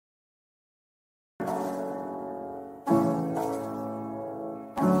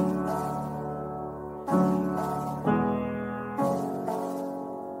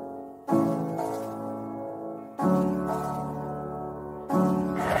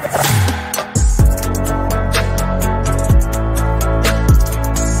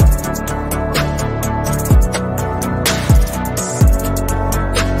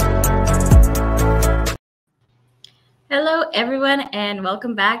and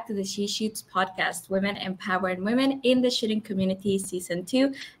welcome back to the She Shoots podcast, Women Empowering Women in the Shooting Community, Season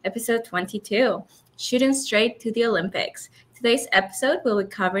 2, Episode 22, Shooting Straight to the Olympics. Today's episode will be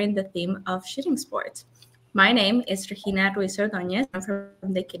covering the theme of shooting sports. My name is Regina Ruiz Ordóñez. I'm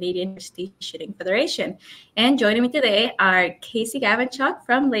from the Canadian University Shooting Federation. And joining me today are Casey Gavinchuk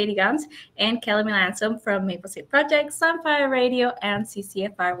from Lady Guns and Kelly Melanson from Maple State Project, Sunfire Radio, and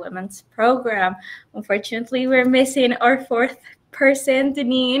CCFR Women's Program. Unfortunately, we're missing our fourth person,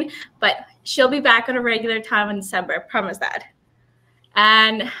 Deneen, but she'll be back on a regular time in December. I promise that.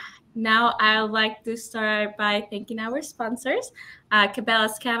 And now I'd like to start by thanking our sponsors,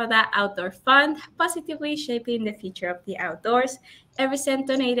 Cabela's Canada Outdoor Fund, positively shaping the future of the outdoors. Every cent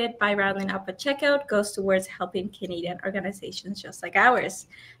donated by rounding up at checkout goes towards helping Canadian organizations just like ours.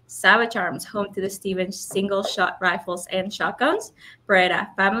 Savage Arms, home to the Stevens single-shot rifles and shotguns.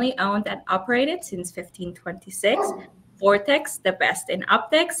 Beretta, family-owned and operated since 1526. Vortex, the best in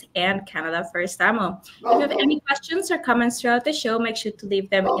optics, and Canada First Ammo. If you have any questions or comments throughout the show, make sure to leave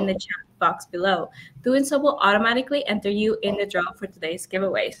them in the chat box below. Doing so will automatically enter you in the draw for today's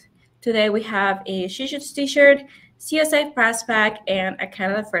giveaways. Today we have a She Shoots t-shirt, CSI prize pack, and a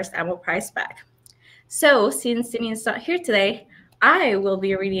Canada First Ammo prize pack. So since Deneen's not here today, I will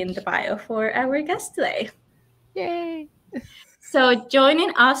be reading the bio for our guest today. Yay! So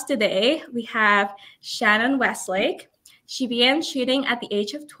joining us today, we have Shannon Westlake. She began shooting at the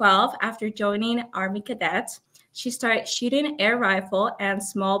age of 12 after joining Army Cadets. She started shooting air rifle and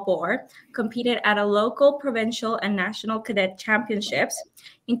small bore, competed at a local, provincial, and national cadet championships.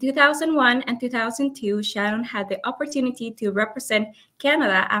 In 2001 and 2002, Shannon had the opportunity to represent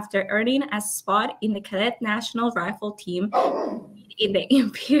Canada after earning a spot in the Cadet National Rifle team in the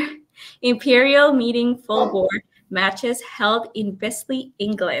Imperial Meeting fullbore matches held in Bisley,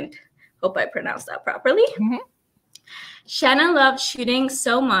 England. Hope I pronounced that properly. Mm-hmm. Shannon loved shooting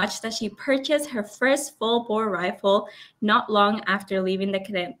so much that she purchased her first full-bore rifle not long after leaving the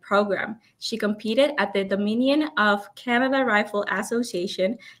cadet program. She competed at the Dominion of Canada Rifle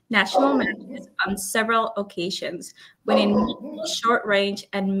Association national matches on several occasions, winning short-range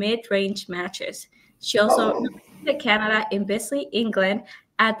and mid-range matches. She also represented Canada in Bisley, England,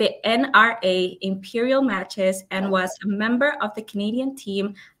 at the NRA Imperial matches and was a member of the Canadian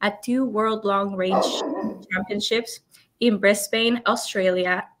team at 2 World Long Range Championships in Brisbane,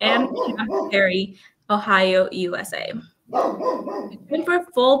 Australia, and Perry, Ohio, USA. And for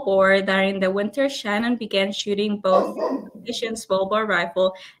full bore, during the winter, Shannon began shooting both competition small bore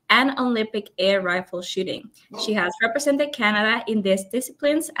rifle and Olympic air rifle shooting. She has represented Canada in these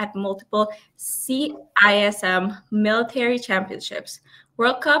disciplines at multiple CISM military championships,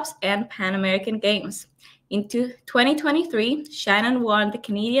 World Cups, and Pan American Games. In 2023, Shannon won the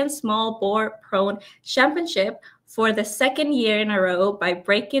Canadian Small Bore Prone Championship for the second year in a row by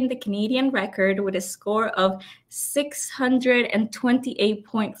breaking the Canadian record with a score of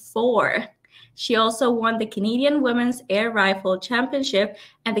 628.4. She also won the Canadian Women's Air Rifle Championship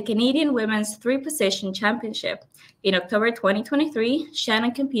and the Canadian Women's 3-Position Championship. In October 2023,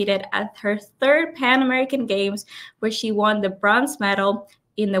 Shannon competed at her 3rd Pan American Games, where she won the bronze medal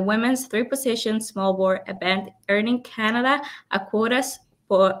in the women's 3-position small bore event, earning Canada a quota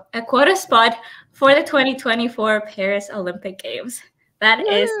spot for the 2024 Paris Olympic Games. That Woo!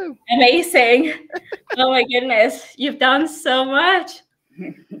 Is amazing. Oh my goodness, you've done so much.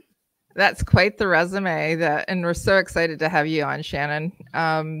 That's quite the resume, and we're so excited to have you on, Shannon.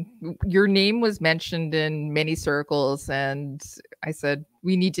 Your name was mentioned in many circles, and I said,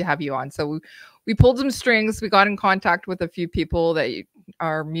 we need to have you on. So we pulled some strings. We got in contact with a few people that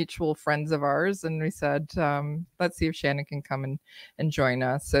are mutual friends of ours, and we said, let's see if Shannon can come and join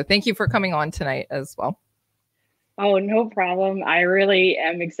us. So thank you for coming on tonight as well. Oh, no problem. I really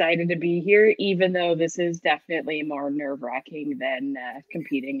am excited to be here, even though this is definitely more nerve-wracking than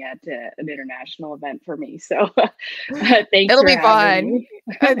competing at an international event for me. So thanks. It'll be fun.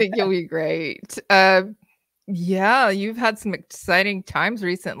 I think you'll be great. Yeah, you've had some exciting times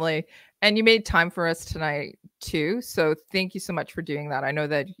recently, and you made time for us tonight too. So thank you so much for doing that. I know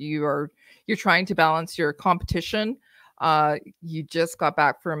that you're trying to balance your competition. You just got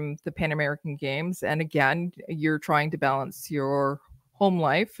back from the Pan American Games, and again, you're trying to balance your home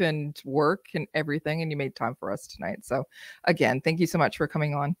life and work and everything, and you made time for us tonight. So again, thank you so much for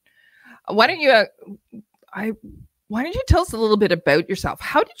coming on. Why don't you tell us a little bit about yourself?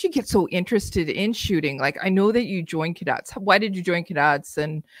 How did you get so interested in shooting? Like, I know that you joined cadets. Why did you join cadets,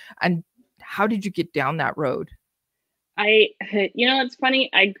 and how did you get down that road? It's funny.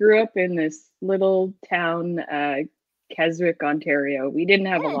 I grew up in this little town, Keswick, Ontario. We didn't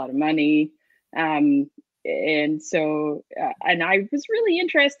have a lot of money. and so and I was really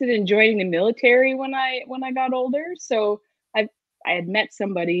interested in joining the military when I got older. So I had met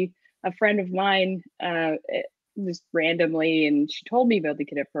somebody, a friend of mine, just randomly, and she told me about the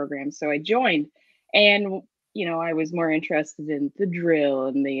cadet program. So I joined, and I was more interested in the drill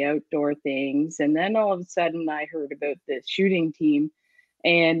and the outdoor things. And then all of a sudden I heard about the shooting team.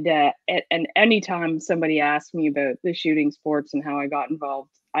 And anytime somebody asked me about the shooting sports and how I got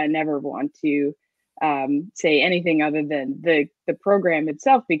involved, I never want to say anything other than the program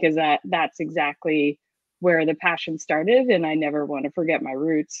itself, because that's exactly where the passion started, and I never want to forget my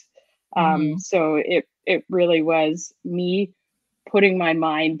roots. So it really was me putting my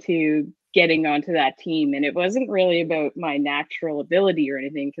mind to getting onto that team, and it wasn't really about my natural ability or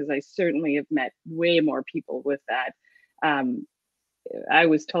anything, because I certainly have met way more people with that. I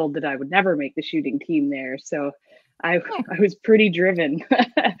was told that I would never make the shooting team there, so I was pretty driven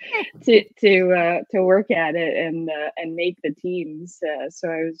to work at it and make the teams. So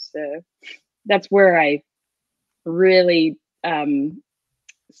I was that's where I really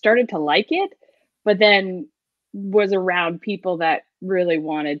started to like it, but then was around people that really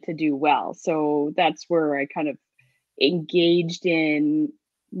wanted to do well. So that's where I kind of engaged in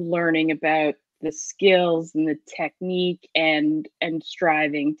learning about the skills and the technique and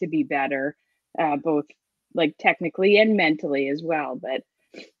striving to be better, both like technically and mentally as well. But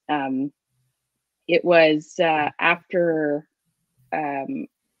it was after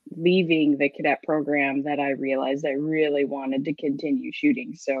leaving the cadet program that I realized I really wanted to continue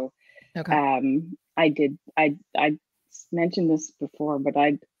shooting. So I mentioned this before, but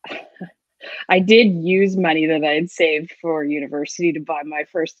I did use money that I had saved for university to buy my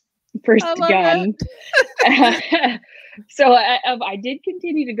first gun. So I did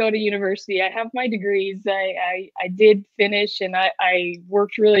continue to go to university. I have my degrees. I did finish, and I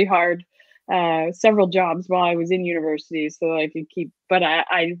worked really hard, several jobs while I was in university so I could keep, but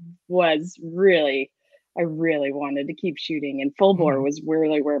I really wanted to keep shooting, and full bore was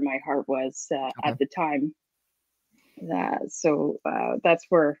really where my heart was at the time. So that's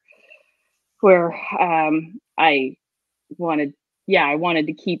where I wanted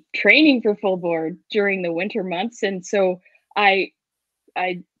to keep training for full bore during the winter months. And so I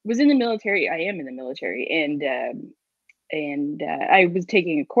was in the military. I am in the military, and I was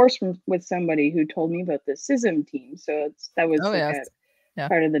taking a course with somebody who told me about the SISM team. So that was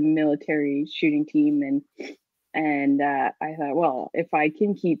part of the military shooting team. And I thought, well, if I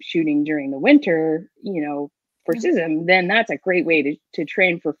can keep shooting during the winter, for SISM, then that's a great way to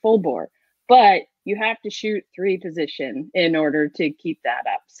train for full bore. But you have to shoot 3 position in order to keep that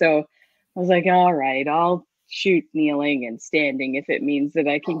up. So I was like, all right, I'll shoot kneeling and standing if it means that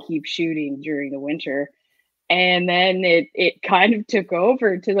I can keep shooting during the winter. And then it kind of took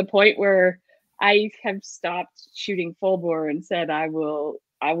over to the point where I have stopped shooting full bore and said I will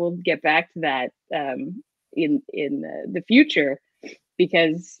get back to that in the future,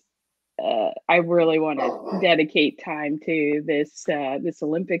 because I really want to dedicate time to this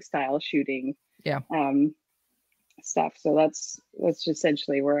Olympic style shooting stuff. So that's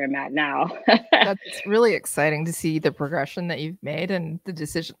essentially where I'm at now. That's really exciting to see the progression that you've made and the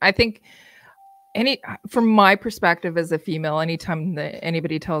decision. I think from my perspective as a female, anytime that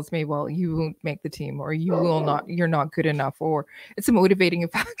anybody tells me, well, you won't make the team, or you will not, you're not good enough, or it's a motivating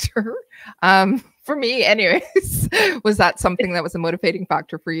factor. For me anyways, was that something that was a motivating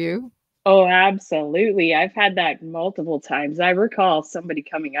factor for you? Oh, absolutely. I've had that multiple times. I recall somebody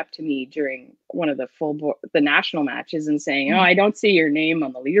coming up to me during one of the national matches and saying, "Oh, I don't see your name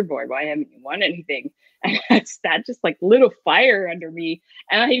on the leaderboard. Why haven't you won anything?" And that just like lit a fire under me.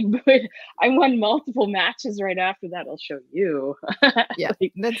 And I won multiple matches right after that. I'll show you. Yeah,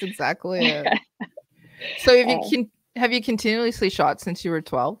 that's exactly it. So have you continuously shot since you were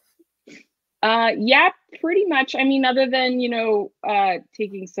 12? Yeah, pretty much. I mean, other than,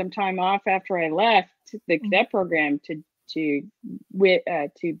 taking some time off after I left the cadet program to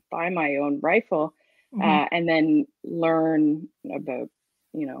buy my own rifle, and then learn about,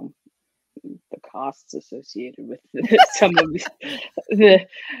 the costs associated with some of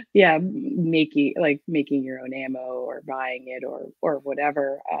making your own ammo or buying it or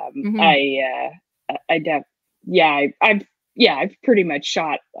whatever. I've pretty much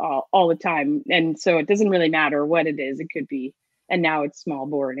shot all the time. And so it doesn't really matter what it is. It could be, and now it's small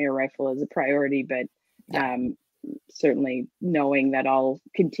bore and air rifle is a priority, but certainly knowing that I'll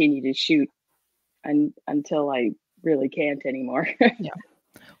continue to shoot until I really can't anymore. Yeah.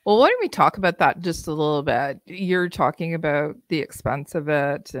 Well, why don't we talk about that just a little bit? You're talking about the expense of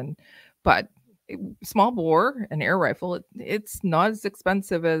it, but small bore, an air rifle, it's not as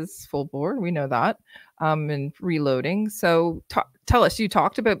expensive as full bore. We know that, and reloading. So tell us, you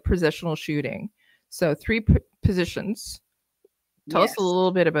talked about positional shooting. So three positions. Tell us a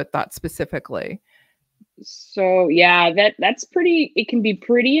little bit about that specifically. So yeah, that's pretty, it can be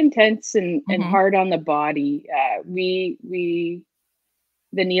pretty intense and hard on the body.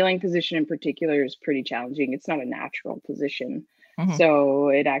 The kneeling position in particular is pretty challenging. It's not a natural position. So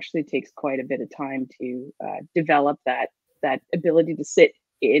it actually takes quite a bit of time to develop that ability to sit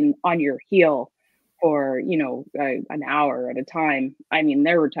on your heel for, you know, an hour at a time. I mean,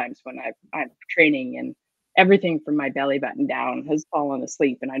 there were times when I'm training and everything from my belly button down has fallen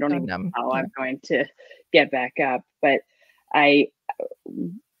asleep, and I don't even know how I'm going to get back up. But I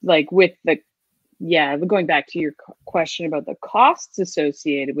like with going back to your question about the costs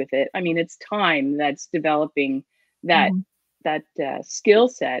associated with it. I mean, it's time that's developing that skill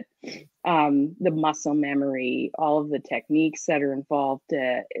set, the muscle memory, all of the techniques that are involved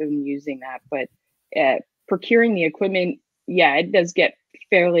in using that. But procuring the equipment, it does get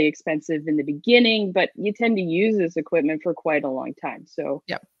fairly expensive in the beginning, but you tend to use this equipment for quite a long time. So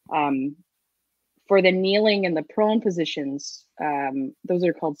for the kneeling and the prone positions, those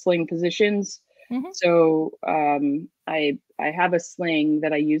are called sling positions. So I have a sling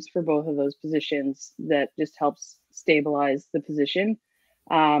that I use for both of those positions that just helps stabilize the position.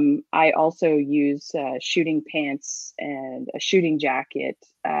 I also use shooting pants and a shooting jacket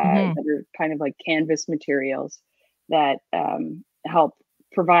that are kind of like canvas materials that help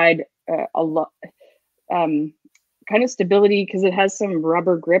provide a lot kind of stability, because it has some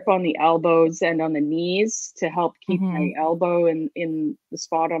rubber grip on the elbows and on the knees to help keep my elbow in the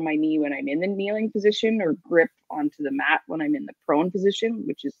spot on my knee when I'm in the kneeling position, or grip onto the mat when I'm in the prone position,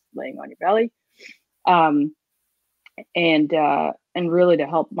 which is laying on your belly. And really to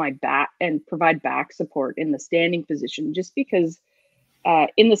help my back and provide back support in the standing position, just because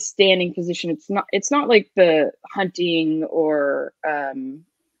in the standing position, it's not like the hunting or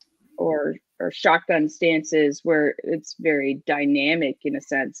shotgun stances where it's very dynamic in a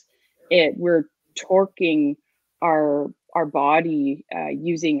sense. We're torquing our body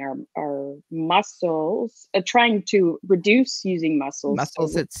using our muscles, trying to reduce using muscles.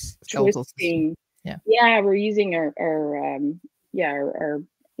 Muscles, so it's skeletal system. We're using our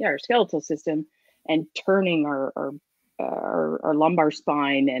skeletal system and turning our lumbar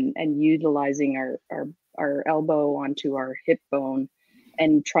spine and utilizing our elbow onto our hip bone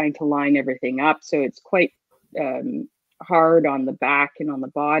and trying to line everything up. So it's quite hard on the back and on the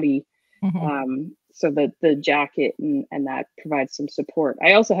body. So that the jacket and that provides some support.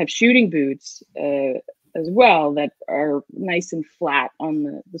 I also have shooting boots as well that are nice and flat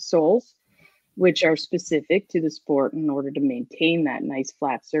on the soles, which are specific to the sport in order to maintain that nice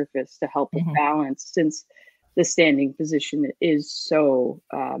flat surface to help with balance, since the standing position is so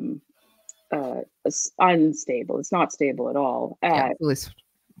unstable. It's not stable at all. And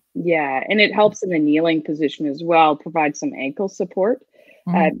it helps in the kneeling position as well, provide some ankle support,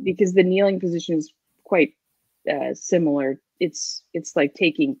 because the kneeling position is quite similar. It's like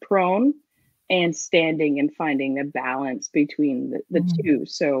taking prone and standing and finding the balance between the two.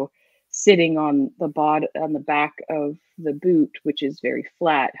 So sitting on the back of the boot, which is very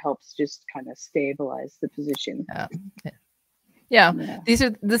flat, helps just kind of stabilize the position. This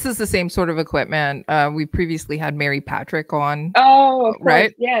is the same sort of equipment. We previously had Mary Patrick on. Oh, of course.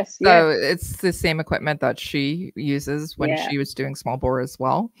 Right. Yes. So it's the same equipment that she uses when she was doing small bore as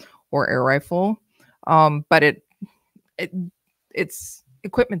well, or air rifle. But it's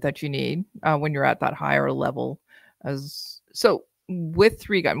equipment that you need when you're at that higher level. So with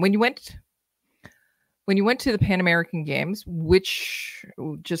 3-gun, when you went to the Pan American Games, which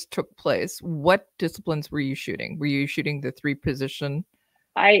just took place, what disciplines were you shooting? Were you shooting the 3-position?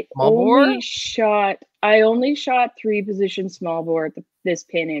 I only shot 3-position small bore at this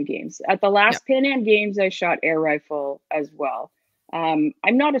Pan Am Games. At the last Pan Am Games, I shot air rifle as well. I'm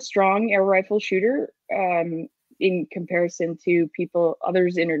not a strong air rifle shooter in comparison to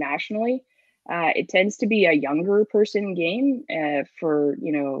others internationally. It tends to be a younger person game for,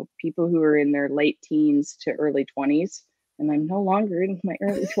 people who are in their late teens to early 20s. And I'm no longer in my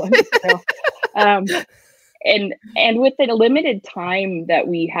early 20s. So, and with the limited time that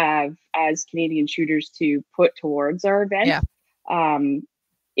we have as Canadian shooters to put towards our event,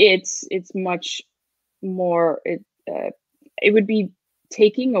 it's much more, it would be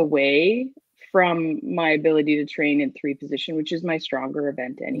taking away from my ability to train in 3-position, which is my stronger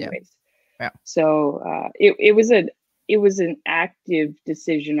event anyways. So it was an active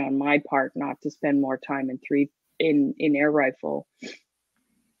decision on my part not to spend more time in air rifle.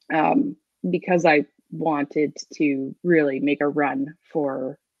 because I wanted to really make a run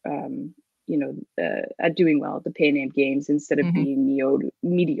for, at doing well at the Pan Am Games instead of being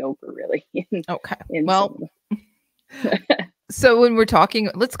mediocre, really. Okay. In Well, so when we're talking,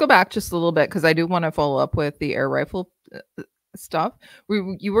 let's go back just a little bit because I do want to follow up with the air rifle stuff.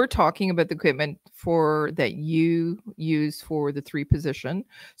 You were talking about the equipment that you use for the 3 position.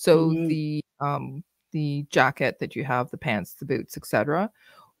 So the jacket that you have, the pants, the boots, etc.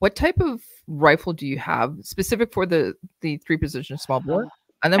 What type of rifle do you have specific for the 3 position small bore?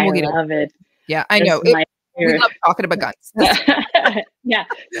 And then we'll get love it. Yeah, I know. We love talking about guns. Yeah,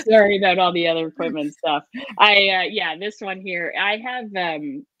 sorry about all the other equipment stuff. This one here, I have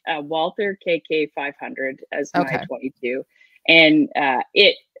a Walther KK 500 as my 22, and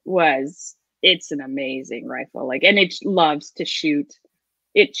it's an amazing rifle. Like, and it loves to shoot.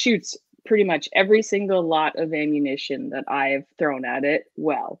 It shoots pretty much every single lot of ammunition that I've thrown at it.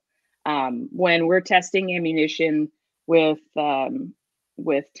 Well, when we're testing ammunition with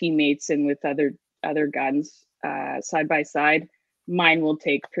teammates and with other guns side by side, mine will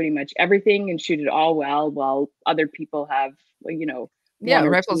take pretty much everything and shoot it all well, while other people have, the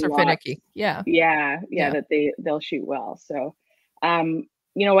rifles are finicky. That they'll shoot well. So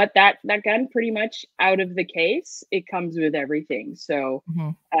you know what, that gun, pretty much out of the case, it comes with everything. So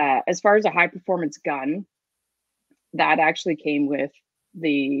as far as a high performance gun, that actually came with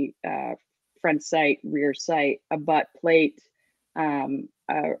the front sight, rear sight, a butt plate, a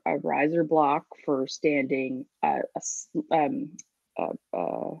riser block for standing, a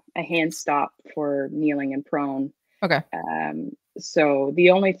hand stop for kneeling and prone. Okay. So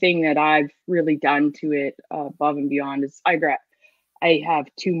the only thing that I've really done to it above and beyond is I have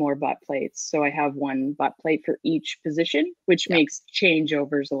 2 more butt plates. So I have 1 butt plate for each position, which makes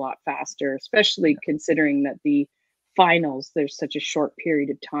changeovers a lot faster, especially considering that the finals, there's such a short period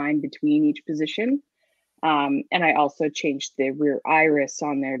of time between each position. And I also changed the rear iris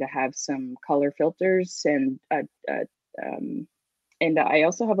on there to have some color filters, and I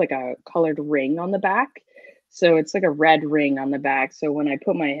also have like a colored ring on the back. So it's like a red ring on the back. So when I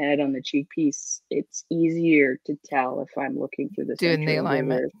put my head on the cheek piece, it's easier to tell if I'm looking through the doing the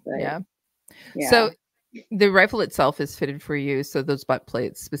alignment. Yeah. So the rifle itself is fitted for you. So those butt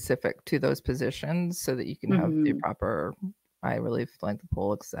plates specific to those positions, so that you can have the proper eye relief, length of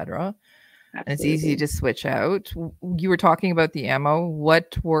pull, etc. And it's easy to switch out. You were talking about the ammo.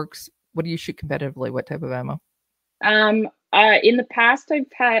 What works? What do you shoot competitively? What type of ammo? In the past,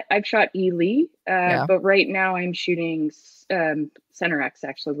 I've shot Ely, but right now I'm shooting Center X,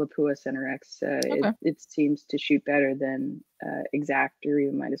 actually Lapua Center X. It seems to shoot better than Exact or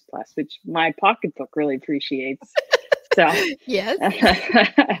even Midas Plus, which my pocketbook really appreciates. So yes,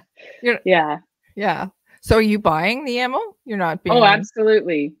 yeah. So are you buying the ammo? You're not being... Oh,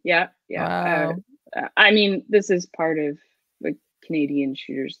 absolutely. Yeah. Wow. I mean, this is part of the Canadian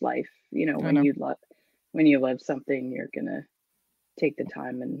shooter's life. When you love something, you're gonna take the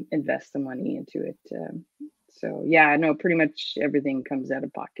time and invest the money into it. So yeah, no, pretty much everything comes out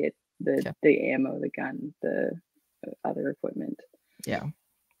of pocket. The ammo, the gun, the other equipment. Yeah.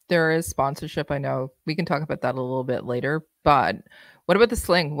 There is sponsorship. I know we can talk about that a little bit later, but what about the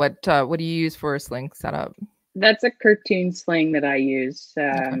sling? What do you use for a sling setup? That's a cartoon sling that I use.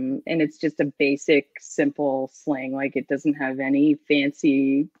 And it's just a basic, simple sling. Like, it doesn't have any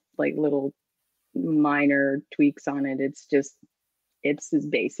fancy, like, little minor tweaks on it. It's as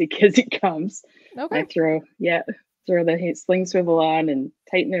basic as it comes. I throw the sling swivel on and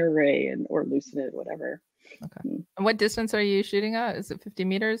tighten the array or loosen it, whatever. And what distance are you shooting at? Is it 50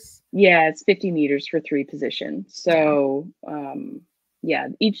 meters? Yeah, it's 50 meters for 3 positions. So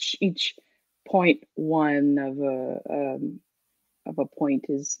each 0.1 of a point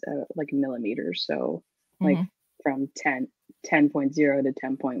is like a millimeter. So like from 10.0 to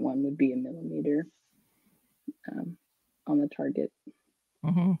 10.1 would be a millimeter on the target.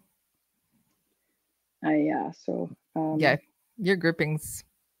 Your groupings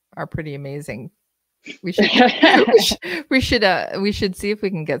are pretty amazing. We should see if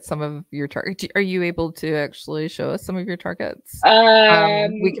we can get some of your targets. Are you able to actually show us some of your targets?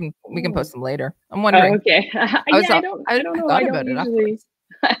 We can post them later. I'm wondering. Okay. I don't know. I don't usually.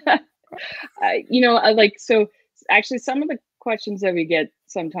 So actually, some of the questions that we get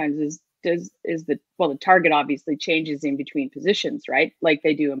sometimes is the target obviously changes in between positions, right? Like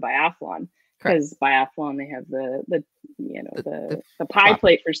they do in biathlon, because biathlon they have the pie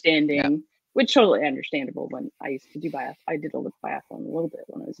plate for standing, which totally understandable. When I used to do biathlon, I did a little biathlon a little bit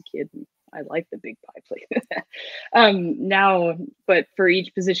when I was a kid, and I like the big pie plate. Now, but for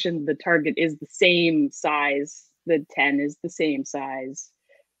each position, the target is the same size. The 10 is the same size.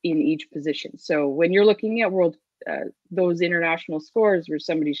 in each position. So when you're looking at those international scores where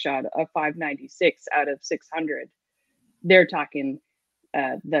somebody shot a 596 out of 600, they're talking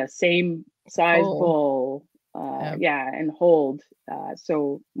the same size bowl, and hold.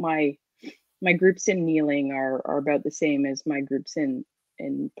 So my groups in kneeling are about the same as my groups in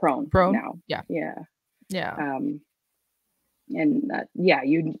prone now.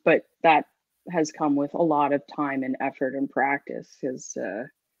 But that has come with a lot of time and effort and practice, because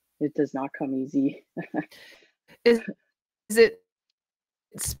it does not come easy. Is it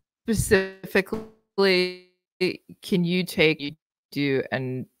specifically, can you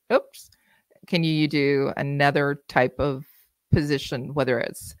do another type of position, whether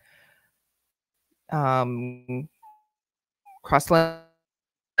it's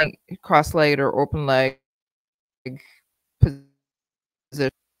cross-legged or open leg position?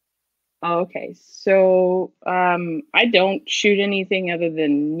 Okay, so I don't shoot anything other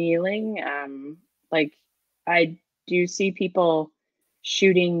than kneeling. Like, I do see people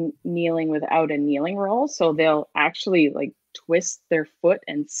shooting kneeling without a kneeling roll, so they'll actually like twist their foot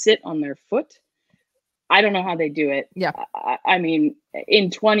and sit on their foot. I don't know how they do it. Yeah. I mean, in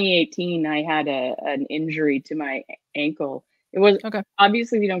 2018, I had an injury to my ankle. It was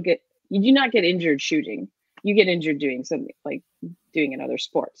obviously you do not get injured shooting. You get injured doing something like doing another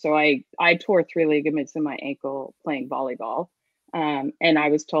sport. So I tore 3 ligaments in my ankle playing volleyball. And I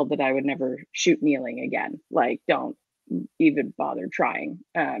was told that I would never shoot kneeling again. Like, don't even bother trying.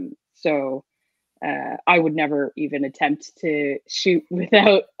 So I would never even attempt to shoot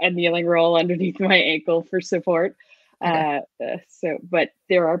without a kneeling roll underneath my ankle for support. But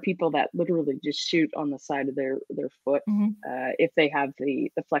there are people that literally just shoot on the side of their foot if they have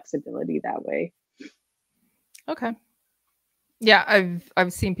the flexibility that way. Okay. Yeah,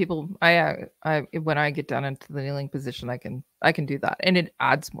 I've seen people. I when I get down into the kneeling position, I can do that, and it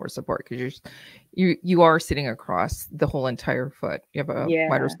adds more support because you are sitting across the whole entire foot. You have a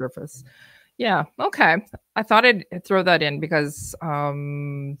wider surface. Yeah. Okay. I thought I'd throw that in because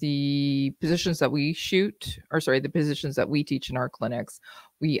the positions that we the positions that we teach in our clinics,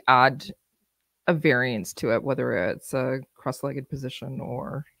 we add a variance to it, whether it's a cross-legged position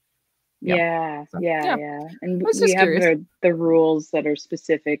or. And we have the rules that are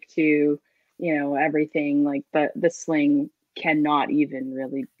specific to, everything. Like the sling cannot even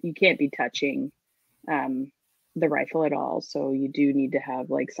really, you can't be touching the rifle at all. So you do need to have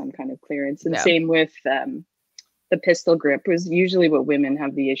like some kind of clearance. And same with the pistol grip was usually what women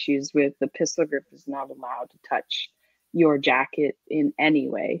have the issues with. The pistol grip is not allowed to touch your jacket in any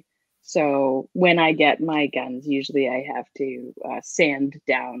way. So when I get my guns, usually I have to sand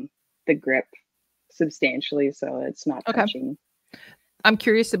down the grip substantially so it's not touching. I'm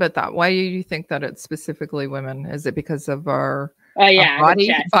curious about that. Why do you think that it's specifically women? Is it because of our body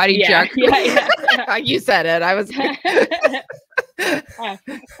jack? You said it. I was.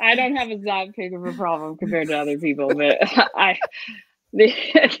 I don't have that big of a problem compared to other people, but no,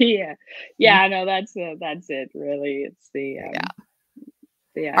 that's it. Really, it's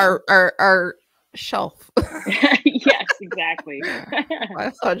our shelf. Yes, exactly.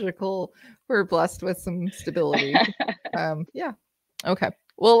 Biological. We're blessed with some stability. Okay.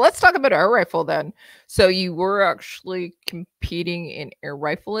 Well, let's talk about air rifle then. So you were actually competing in air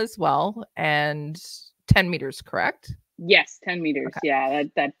rifle as well, and 10 meters, correct? Yes, 10 meters. Okay. Yeah,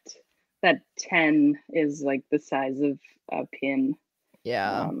 that 10 is like the size of a pin.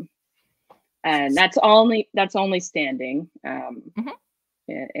 Yeah. And that's only standing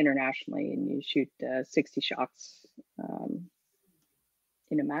internationally, and you shoot 60 shots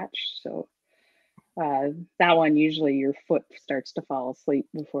in a match. So that one, usually your foot starts to fall asleep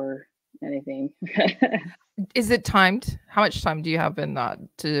before anything. Is it timed? How much time do you have in that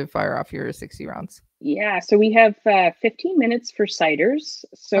to fire off your 60 rounds? Yeah, so we have 15 minutes for sighters.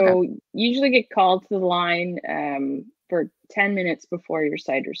 So usually get called to the line for 10 minutes before your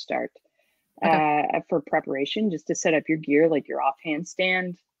sighters start for preparation, just to set up your gear, like your offhand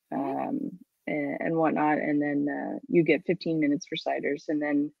stand and whatnot. And then you get 15 minutes for sighters. And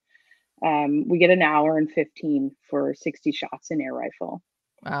then we get an hour and 15 for 60 shots in air rifle.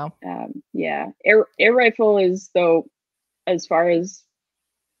 Wow. Air rifle is, though, as far as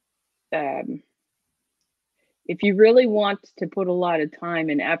if you really want to put a lot of time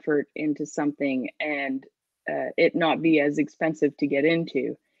and effort into something and it not be as expensive to get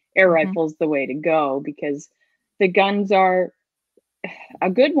into, air rifle's the way to go, because the guns are, a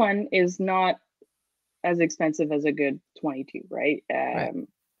good one is not as expensive as a good 22, right?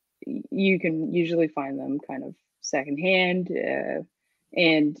 You can usually find them kind of secondhand,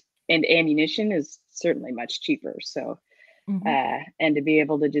 and ammunition is certainly much cheaper. So And to be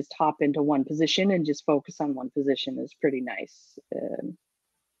able to just hop into one position and just focus on one position is pretty nice.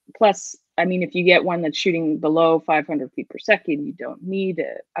 Plus, I mean, if you get one that's shooting below 500 feet per second, you don't need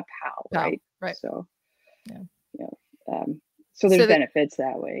a PAL, right? Right. So, yeah. So there's benefits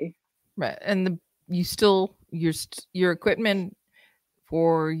that way. Right. And your equipment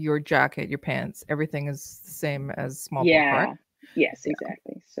for your jacket, your pants, everything is the same as small bore, correct? Yes,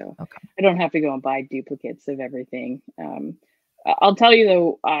 exactly. So I don't have to go and buy duplicates of everything. I'll tell you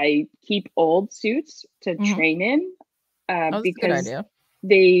though, I keep old suits to train in because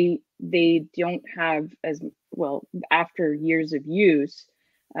they don't have as well after years of use.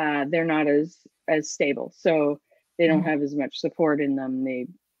 They're not as stable, so they don't have as much support in them. They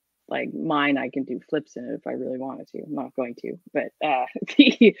like mine, I can do flips in it if I really wanted to. I'm not going to, but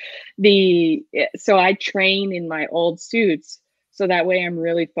so I train in my old suits, so that way I'm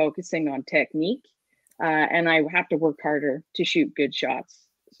really focusing on technique, and I have to work harder to shoot good shots.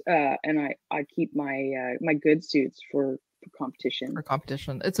 And I keep my my good suits for competition. For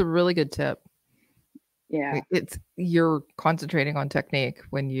competition, it's a really good tip. Yeah, you're concentrating on technique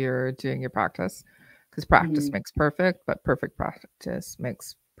when you're doing your practice, because practice makes perfect, but perfect practice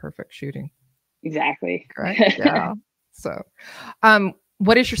makes perfect shooting. Exactly. Correct. Yeah. So,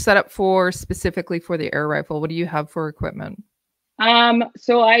 what is your setup for specifically for the air rifle? What do you have for equipment?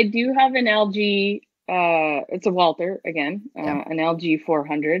 So I do have an LG. It's a Walter again, an LG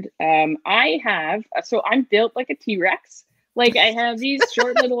 400. I have so I'm built like a T-Rex. Like I have these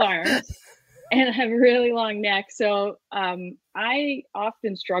short little arms, and I have a really long neck. So I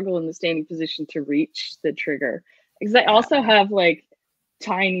often struggle in the standing position to reach the trigger because I also have like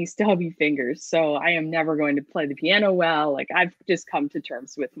tiny stubby fingers, so I am never going to play the piano well. Like I've just come to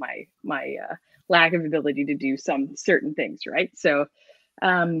terms with my lack of ability to do some certain things, right? So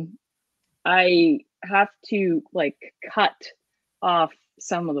I have to like cut off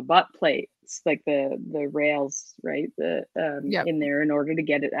some of the butt plates, like the rails, right, in there in order to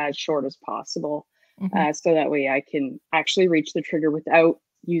get it as short as possible, so that way I can actually reach the trigger without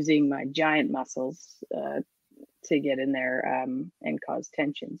using my giant muscles to get in there and cause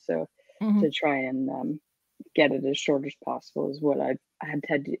tension. So to try and get it as short as possible is what I had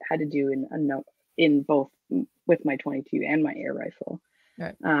to do in both with my 22 and my air rifle.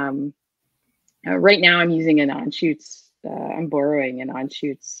 Right. Right now I'm using an on-shoots. I'm borrowing an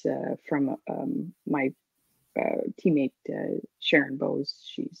on-shoots from my teammate Sharon Bowes.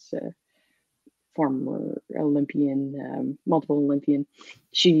 She's a former Olympian, multiple Olympian.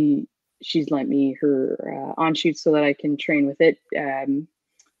 She's lent me her on-shoots so that I can train with it,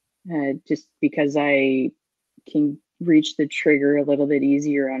 just because I can reach the trigger a little bit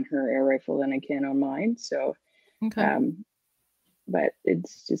easier on her air rifle than I can on mine. So, but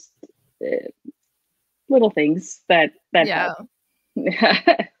it's just little things that help.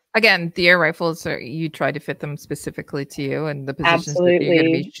 Again, the air rifles you try to fit them specifically to you and the positions that you're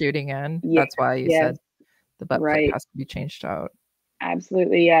going to be shooting in. That's why you said the butt plate has to be changed out.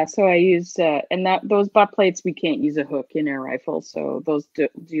 Absolutely, yeah. So I use and those butt plates, we can't use a hook in air rifle, so those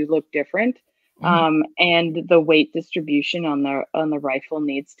do look different. And the weight distribution on the rifle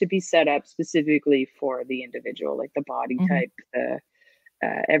needs to be set up specifically for the individual, like the body type,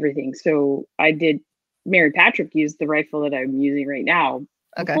 everything. So Mary Patrick used the rifle that I'm using right now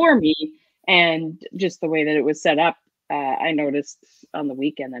before me, and just the way that it was set up, I noticed on the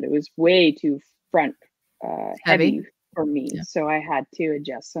weekend that it was way too front heavy for me. So I had to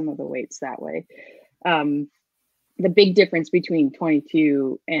adjust some of the weights that way. The big difference between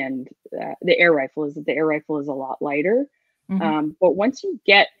 22 and the air rifle is that the air rifle is a lot lighter. But once you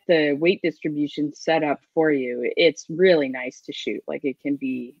get the weight distribution set up for you, it's really nice to shoot. Like it can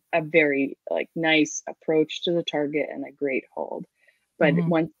be a very nice approach to the target and a great hold. But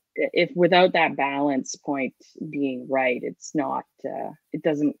if without that balance point being right, it's not. It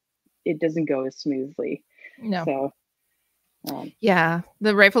doesn't go as smoothly. No. So.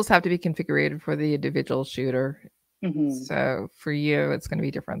 The rifles have to be configured for the individual shooter. So for you, it's going to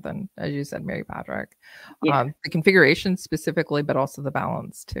be different than, as you said, Mary Patrick. The configuration specifically, but also the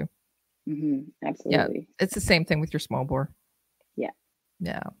balance too. Absolutely. It's the same thing with your small bore.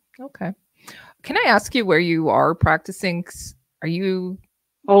 Yeah. Okay. Can I ask you where you are practicing? Are you?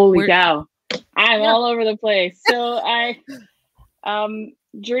 Holy cow! I'm all over the place. So I,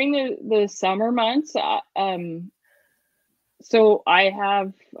 during the summer months, so I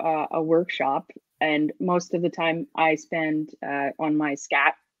have a workshop. And most of the time I spend on my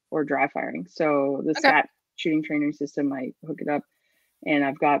SCAT or dry firing. So the SCAT shooting training system, I hook it up, and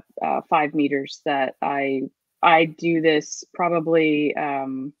I've got 5 meters that I do this probably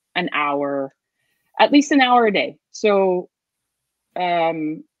an hour, at least an hour a day. So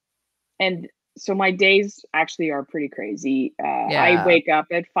And so my days actually are pretty crazy. Yeah. I wake up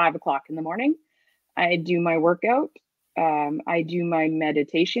at 5 o'clock in the morning. I do my workout. I do my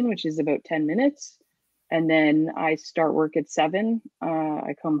meditation, which is about 10 minutes. And then I start work at 7.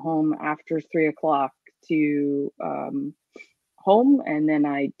 I come home after 3 o'clock to home, and then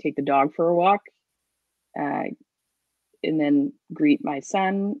I take the dog for a walk, and then greet my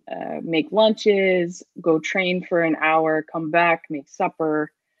son, make lunches, go train for an hour, come back, make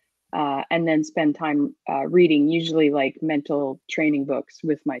supper, and then spend time reading, usually like mental training books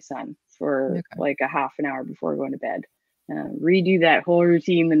with my son for like a half an hour before going to bed. Redo that whole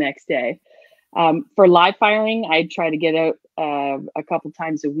routine the next day. For live firing, I try to get out a couple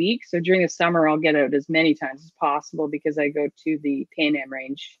times a week. So during the summer, I'll get out as many times as possible because I go to the Pan Am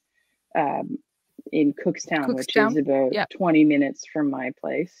range in Cookstown, which is about 20 minutes from my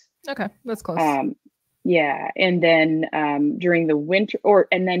place. Okay, that's close. Yeah, and then during the winter,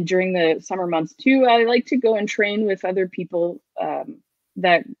 and then during the summer months too, I like to go and train with other people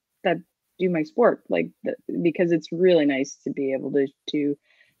that do my sport, because it's really nice to be able to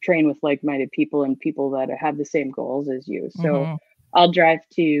train with like-minded people and people that have the same goals as you. So I'll drive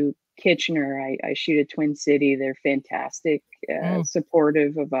to Kitchener. I shoot at Twin City. They're fantastic,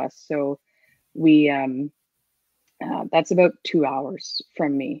 supportive of us. So we that's about 2 hours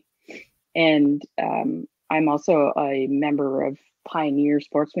from me. And I'm also a member of Pioneer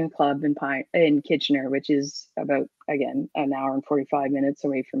Sportsman Club in Kitchener, which is about, again, an hour and 45 minutes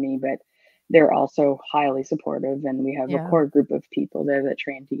away from me, but they're also highly supportive, and we have a core group of people there that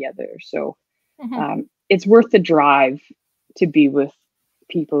train together. So it's worth the drive to be with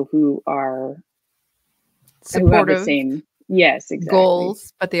people who are supportive, who have the same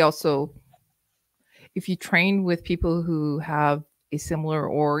goals, but they also, if you train with people who have a similar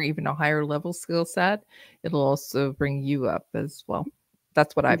or even a higher level skill set, it'll also bring you up as well.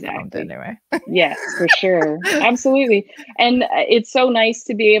 That's what I found anyway. Yes, for sure. Absolutely. And it's so nice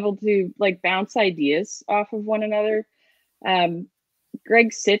to be able to like bounce ideas off of one another.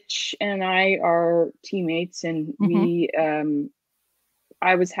 Greg Sitch and I are teammates, and we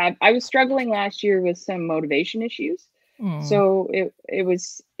I was struggling last year with some motivation issues. So it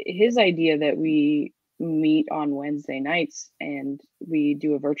was his idea that we meet on Wednesday nights and we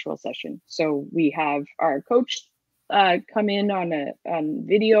do a virtual session. So we have our coach come in on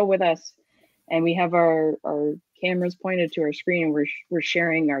video with us, and we have our cameras pointed to our screen, and we're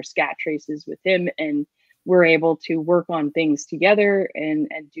sharing our scat traces with him, and we're able to work on things together and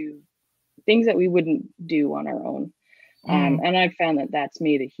do things that we wouldn't do on our own. And I found that that's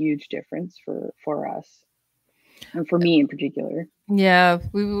made a huge difference for us, and for me in particular. Yeah,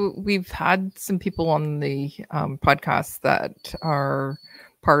 we've had some people on the podcast that are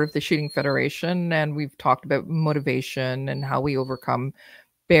part of the Shooting Federation, and we've talked about motivation and how we overcome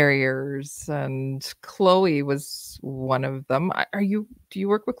barriers. And Chloe was one of them. Do you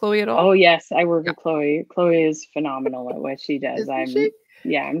work with Chloe at all? Oh yes, I work with Chloe. Chloe is phenomenal at what she does.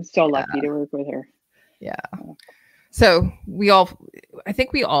 I'm so lucky to work with her. Yeah. So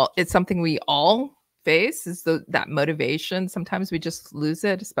it's something we all face, is that motivation. Sometimes we just lose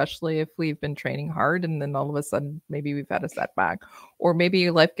it, especially if we've been training hard and then all of a sudden maybe we've had a setback, or maybe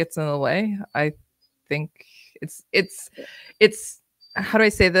life gets in the way. I think it's how do I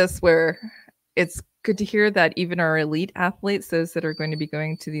say this, where it's good to hear that even our elite athletes, those that are going to be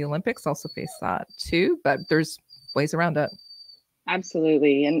going to the Olympics, also face that too, but there's ways around it.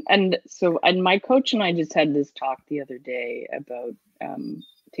 Absolutely. And my coach and I just had this talk the other day about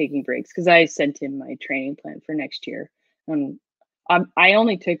taking breaks, because I sent him my training plan for next year. I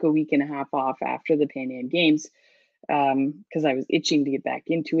only took a week and a half off after the Pan Am Games because I was itching to get back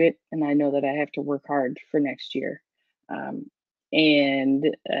into it, and I know that I have to work hard for next year.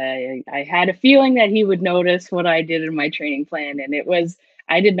 And I had a feeling that he would notice what I did in my training plan, and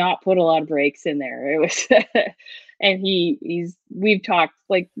I did not put a lot of breaks in there. It was and we've talked,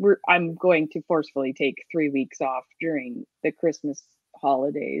 like, I'm going to forcefully take 3 weeks off during the Christmas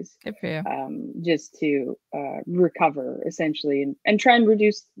holidays, just to recover essentially, and try and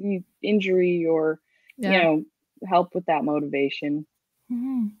reduce the injury, or help with that motivation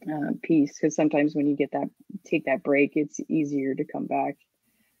piece, because sometimes when you take that break, it's easier to come back.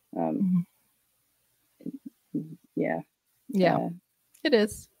 It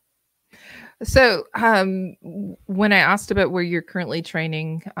is. So when I asked about where you're currently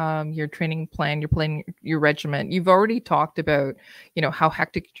training, your training plan, your regiment, you've already talked about, how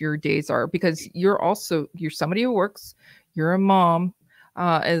hectic your days are, because you're somebody who works, you're a mom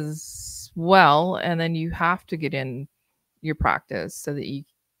as well, and then you have to get in your practice so that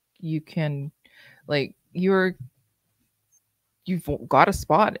you can, like, you've got a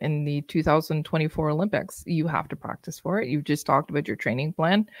spot in the 2024 Olympics. You have to practice for it. You've just talked about your training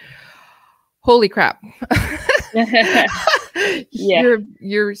plan. Holy crap. Yeah.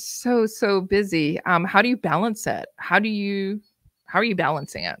 You're so busy. How do you balance it? How are you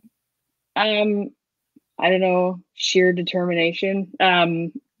balancing it? I don't know, sheer determination.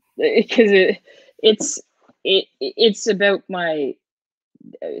 Because it's about my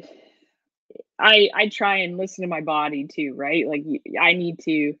I try and listen to my body too, right? Like I need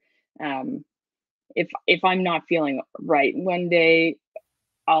to if I'm not feeling right one day,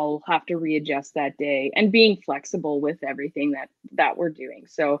 I'll have to readjust that day, and being flexible with everything that we're doing.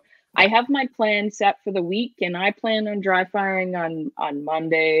 So I have my plan set for the week, and I plan on dry firing on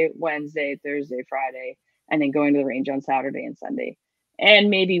Monday, Wednesday, Thursday, Friday, and then going to the range on Saturday and Sunday. And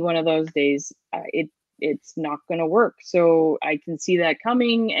maybe one of those days it's not going to work. So I can see that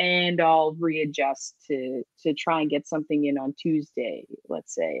coming, and I'll readjust to try and get something in on Tuesday,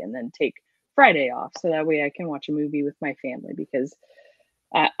 let's say, and then take Friday off, so that way I can watch a movie with my family. Because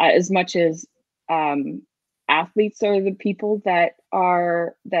as much as athletes are the people that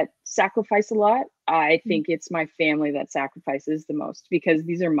sacrifice a lot, I think it's my family that sacrifices the most, because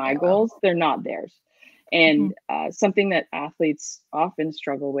these are my goals, they're not theirs. And something that athletes often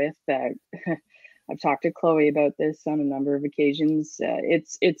struggle with, that I've talked to Chloe about this on a number of occasions,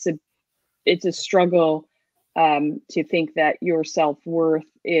 it's a struggle to think that your self-worth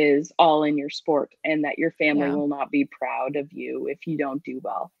is all in your sport, and that your family will not be proud of you if you don't do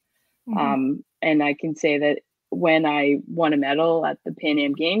well. And I can say that when I won a medal at the Pan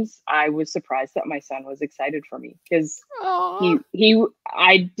Am Games, I was surprised that my son was excited for me, because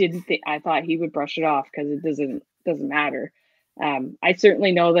I thought he would brush it off because it doesn't matter. I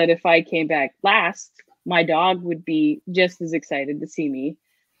certainly know that if I came back last, my dog would be just as excited to see me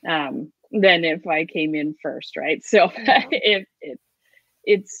than if I came in first, right? So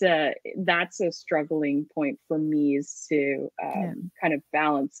that's a struggling point for me, is to kind of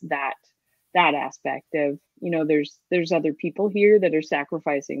balance that aspect of, there's other people here that are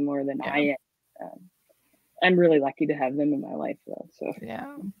sacrificing more than I am. I'm really lucky to have them in my life, though. So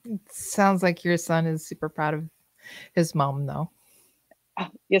yeah, it sounds like your son is super proud of his mom, though.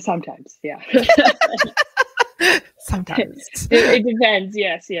 Yeah, sometimes, yeah. Sometimes it depends.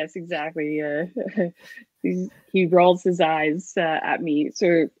 Yes, exactly. He rolls his eyes at me.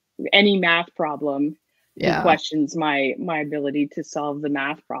 So any math problem, he questions my ability to solve the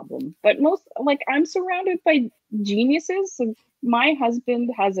math problem. But I'm surrounded by geniuses. So my husband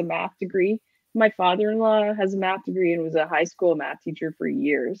has a math degree. My father-in-law has a math degree and was a high school math teacher for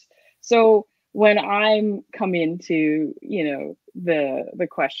years. So when I'm come into, the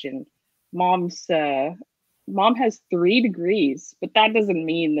question, mom has 3 degrees, but that doesn't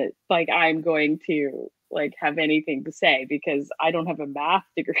mean that I'm going to have anything to say, because I don't have a math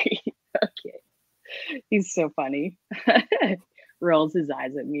degree. Okay. He's so funny. Rolls his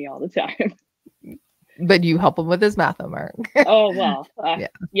eyes at me all the time. But you help him with his math homework. Oh, well,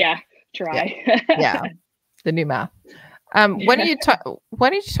 try. Yeah. The new math. Why don't you talk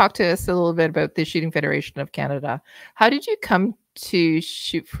to us a little bit about the Shooting Federation of Canada? How did you come to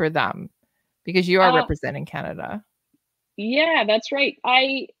shoot for them? Because you are representing Canada. Yeah, that's right.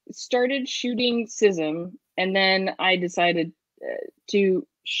 I started shooting CISM, and then I decided to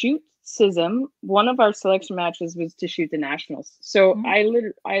shoot CISM. One of our selection matches was to shoot the nationals. So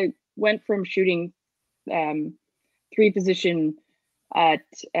I went from shooting 3-position at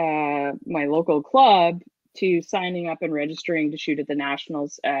my local club to signing up and registering to shoot at the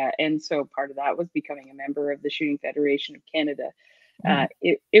nationals. And so part of that was becoming a member of the Shooting Federation of Canada.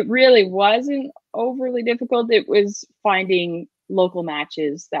 It really wasn't overly difficult. It was finding local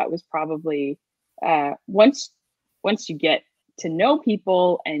matches. That was probably once you get to know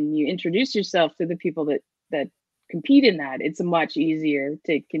people and you introduce yourself to the people that compete in that, it's much easier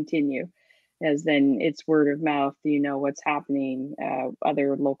to continue, as then it's word of mouth. You know what's happening,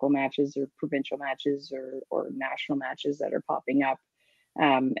 other local matches or provincial matches or national matches that are popping up.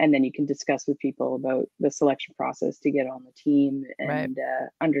 And then you can discuss with people about the selection process to get on the team and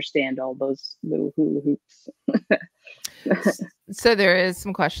understand all those little hula hoops. So there is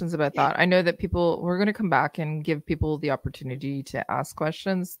some questions about that. I know that we're going to come back and give people the opportunity to ask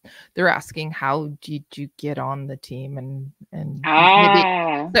questions. They're asking, how did you get on the team? And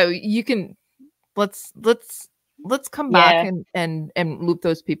maybe, so you can, let's come back and loop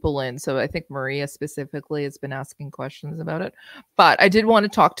those people in. So I think Maria specifically has been asking questions about it, but I did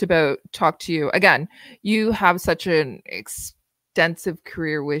want to talk to you again. You have such an extensive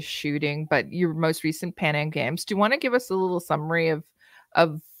career with shooting, but your most recent Pan Am Games, do you want to give us a little summary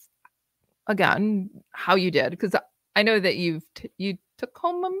of again how you did? Because I know that you took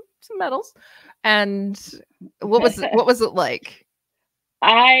home some medals, and what was it like?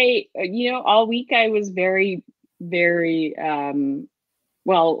 All week I was very, very, like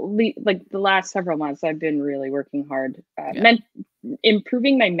the last several months, I've been really working hard.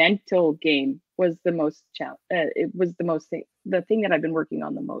 Improving my mental game was the most it was the thing that I've been working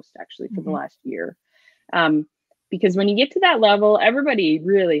on the most actually for the last year. Because when you get to that level, everybody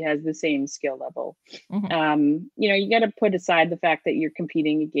really has the same skill level. You got to put aside the fact that you're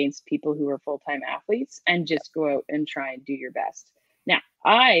competing against people who are full-time athletes and just go out and try and do your best. Now,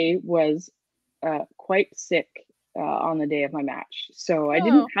 I was quite sick on the day of my match, so I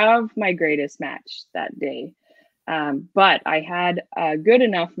didn't have my greatest match that day. But I had a good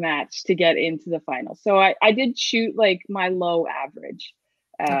enough match to get into the final. So I did shoot like my low average.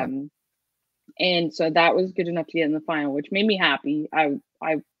 And so that was good enough to get in the final, which made me happy. That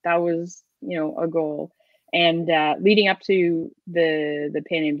was, a goal. And leading up to the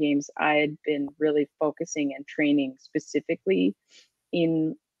Pan Am Games, I had been really focusing and training specifically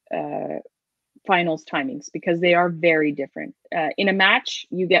in finals timings because they are very different. In a match,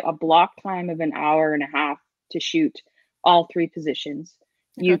 you get a block time of an hour and a half to shoot all three positions.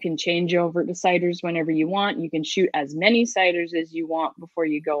 You can change over to sighters whenever you want. You can shoot as many sighters as you want before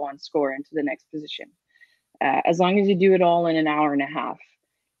you go on score into the next position, as long as you do it all in an hour and a half.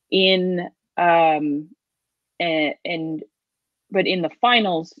 But in the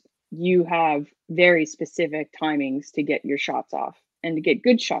finals, you have very specific timings to get your shots off and to get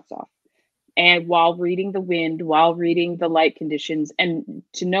good shots off. And while reading the wind, while reading the light conditions, and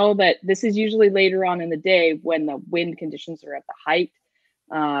to know that this is usually later on in the day when the wind conditions are at the height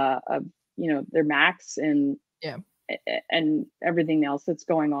of their max and everything else that's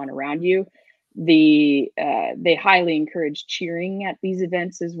going on around you. They highly encourage cheering at these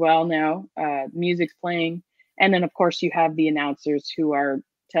events as well now. Music's playing, and then of course you have the announcers who are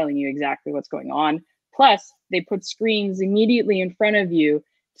telling you exactly what's going on. Plus they put screens immediately in front of you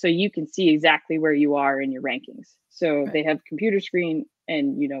so you can see exactly where you are in your rankings. So they have computer screen,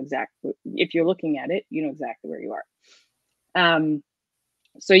 and exactly, if you're looking at it, you know exactly where you are.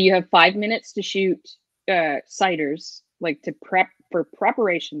 So you have 5 minutes to shoot sighters, like to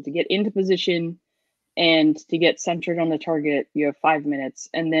preparation, to get into position and to get centered on the target. You have 5 minutes.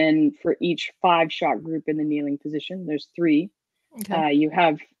 And then for each 5-shot group in the kneeling position, there's 3. You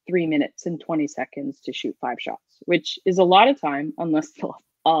have 3 minutes and 20 seconds to shoot 5 shots, which is a lot of time unless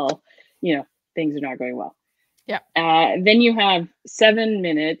all things are not going well. Then you have 7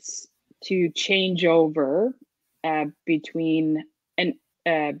 minutes to change over between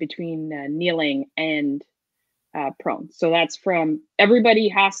kneeling and prone. So that's from everybody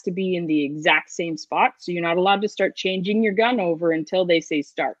has to be in the exact same spot. So you're not allowed to start changing your gun over until they say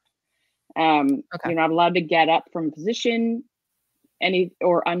start. You're not allowed to get up from position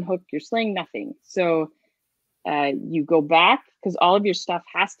or unhook your sling, nothing. So you go back because all of your stuff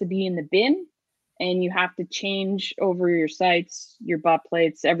has to be in the bin, and you have to change over your sights, your butt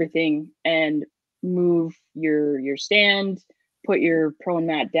plates, everything, and move your stand, put your prone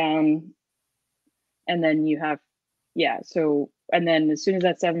mat down, and then you have and then as soon as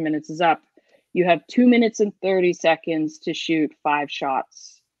that 7 minutes is up, you have 2 minutes and 30 seconds to shoot 5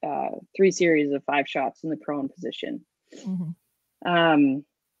 shots, 3 series of 5 shots in the prone position.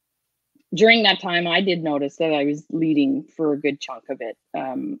 During that time, I did notice that I was leading for a good chunk of it.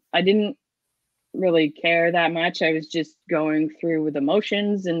 I didn't really care that much. I was just going through with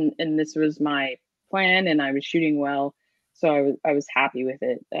emotions, and this was my plan, and I was shooting well, so I was happy with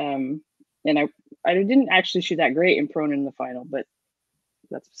it. And I didn't actually shoot that great in prone in the final, but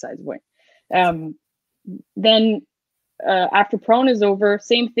that's besides the point. Then after prone is over,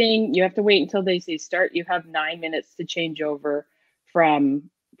 same thing. You have to wait until they say start. You have 9 minutes to change over from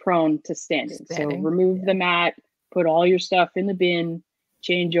prone to standing. So remove the mat, put all your stuff in the bin,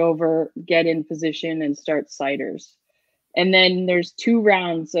 change over, get in position, and start sighters. And then there's 2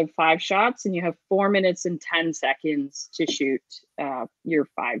 rounds of 5 shots, and you have 4 minutes and 10 seconds to shoot your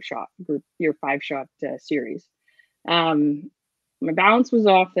 5-shot group, your 5-shot series. My balance was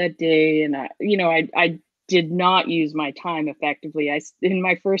off that day, and I did not use my time effectively. In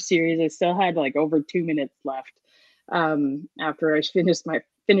my first series, I still had like over 2 minutes left after I finished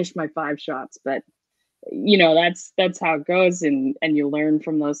my 5 shots, but that's how it goes, and you learn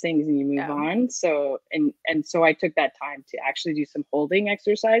from those things and you move on. So so I took that time to actually do some holding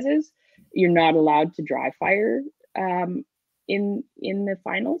exercises. You're not allowed to dry fire in the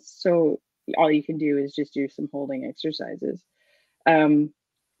finals, so all you can do is just do some holding exercises. And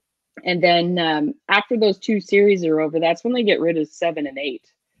then after those 2 series are over, that's when they get rid of 7 and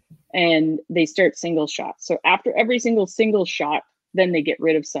 8. and they start single shots. So after every single shot, then they get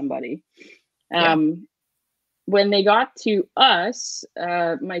rid of somebody. When they got to us,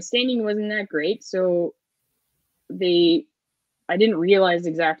 my standing wasn't that great. So I didn't realize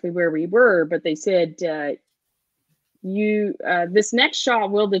exactly where we were, but they said, this next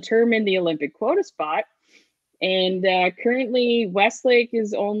shot will determine the Olympic quota spot. And currently Westlake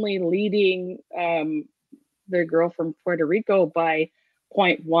is only leading the girl from Puerto Rico by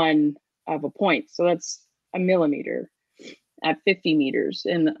 0.1 of a point. So that's a millimeter at 50 meters.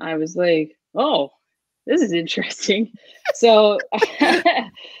 And I was like, oh, this is interesting. So this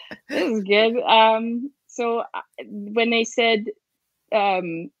is good. So when they said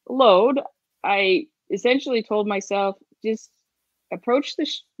load, I essentially told myself, just approach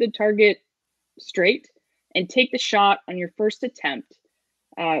the target straight and take the shot on your first attempt.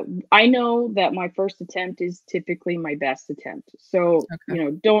 I know that my first attempt is typically my best attempt. So,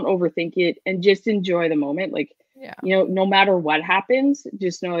 don't overthink it and just enjoy the moment. Like, no matter what happens,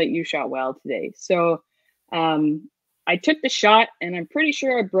 just know that you shot well today. So I took the shot and I'm pretty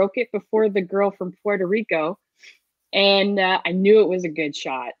sure I broke it before the girl from Puerto Rico. And I knew it was a good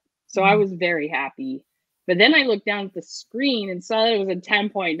shot. So I was very happy. But then I looked down at the screen and saw that it was a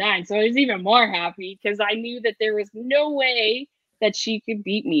 10.9. So I was even more happy because I knew that there was no way that she could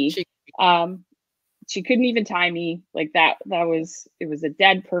beat me. She couldn't even tie me. Like it was a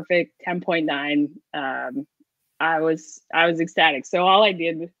dead perfect 10.9. I was ecstatic. So all I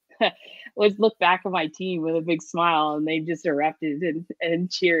did was look back at my team with a big smile, and they just erupted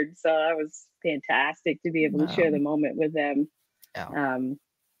and cheered. So that was fantastic to be able to share the moment with them. And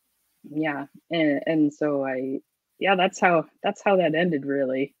so that's how that ended,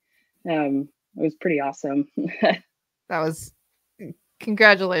 really. It was pretty awesome. That was,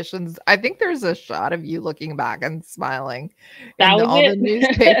 congratulations. I think there's a shot of you looking back and smiling in all the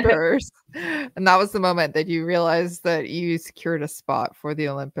newspapers. And that was the moment that you realized that you secured a spot for the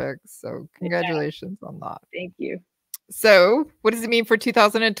Olympics. So congratulations on that. Thank you. So what does it mean for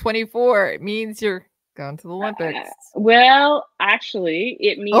 2024? It means you're going to the Olympics. Well, actually,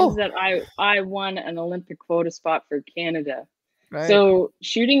 it means that I won an Olympic quota spot for Canada. Right. So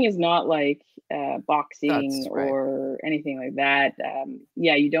shooting is not like boxing or anything like that.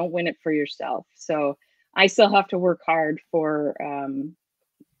 You don't win it for yourself. So I still have to work hard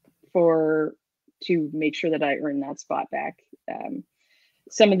to make sure that I earn that spot back.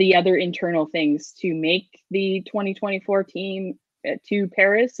 Some of the other internal things to make the 2024 team to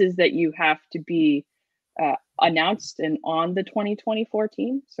Paris is that you have to be announced and on the 2024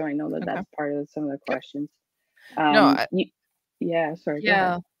 team. So I know that that's part of some of the questions. Sorry.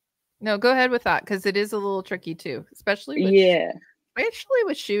 No, go ahead with that, because it is a little tricky too, especially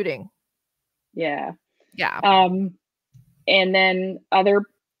with shooting. And then other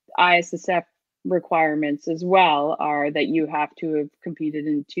ISSF requirements as well are that you have to have competed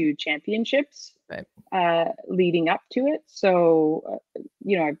in 2 championships leading up to it. So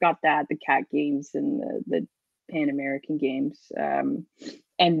I've got that, the CAT Games and the Pan American Games.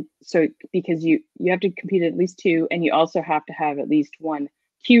 And so because you have to compete at least 2, and you also have to have at least 1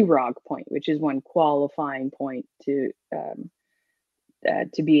 QROG point, which is 1 qualifying point to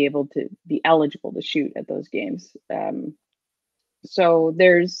be able to be eligible to shoot at those games. So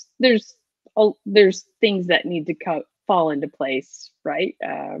there's things that need to fall into place, right?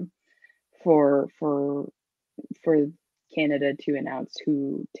 For Canada to announce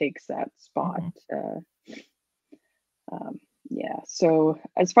who takes that spot. So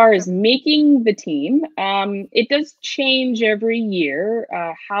as far as making the team, it does change every year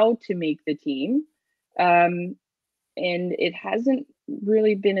how to make the team, and it hasn't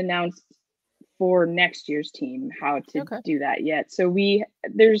really been announced for next year's team how to do that yet. So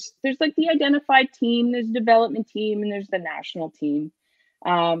there's like the identified team, there's development team, and there's the national team,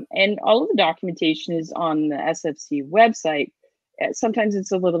 and all of the documentation is on the SFC website. Sometimes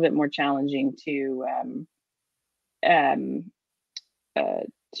it's a little bit more challenging to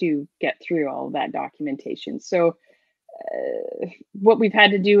get through all of that documentation. So what we've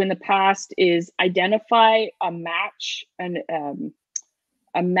had to do in the past is identify a match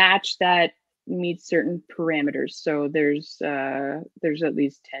that meets certain parameters. So there's at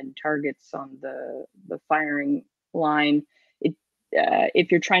least 10 targets on the firing line.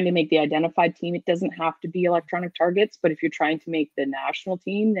 If you're trying to make the identified team, it doesn't have to be electronic targets, but if you're trying to make the national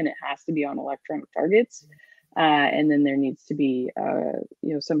team, then it has to be on electronic targets. And then there needs to be,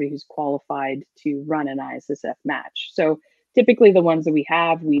 somebody who's qualified to run an ISSF match. So typically the ones that we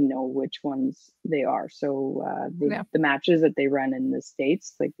have, we know which ones they are. So the matches that they run in the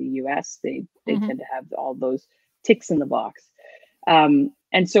States, like the US, they tend to have all those ticks in the box.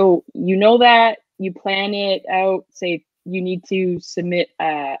 And so you know that, you plan it out, say you need to submit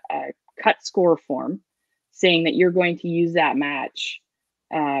a cut score form saying that you're going to use that match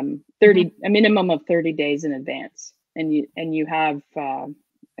a minimum of 30 days in advance. And you have, I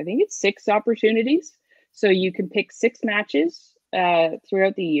think it's 6 opportunities. So you can pick 6 matches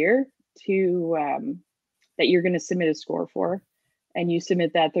throughout the year to that you're going to submit a score for, and you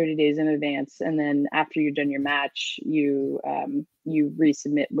submit that 30 days in advance. And then after you've done your match, you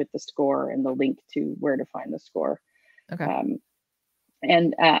resubmit with the score and the link to where to find the score. Okay.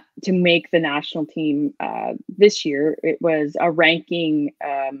 And to make the national team this year, it was a ranking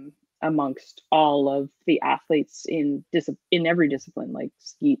amongst all of the athletes in every discipline, like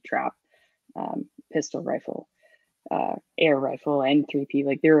skeet, trap, pistol rifle, air rifle, and 3P.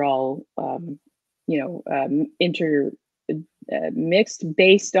 Like they're all, mixed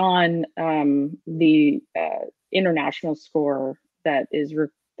based on the international score that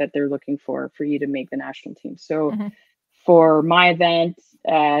they're looking for you to make the national team. So for my event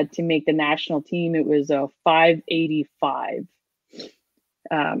to make the national team, it was a 585.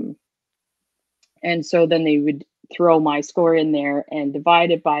 And so then they would throw my score in there and divide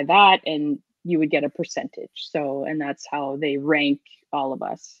it by that, and you would get a percentage. So, and that's how they rank all of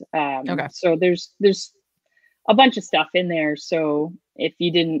us. So there's a bunch of stuff in there. So if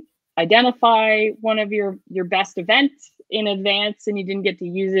you didn't identify one of your best events in advance and you didn't get to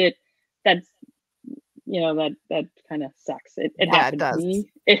use it, that's, that kind of sucks. It happened to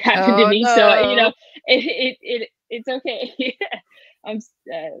me. It happened to me. No. So, it's okay. I'm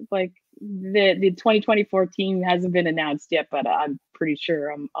like the 2024 team hasn't been announced yet, but I'm pretty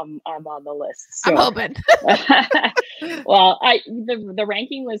sure I'm on the list. So. I'm hoping. Well, the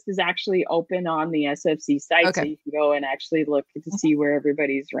ranking list is actually open on the SFC site, so you can go and actually look to see where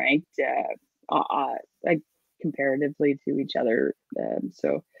everybody's ranked, like comparatively to each other.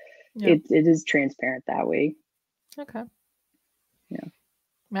 So it is transparent that way. Okay. Yeah.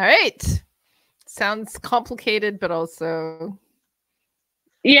 All right. Sounds complicated, but also.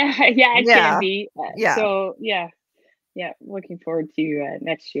 Yeah, it can be. So looking forward to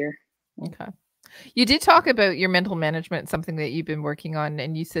next year. Okay. You did talk about your mental management, something that you've been working on,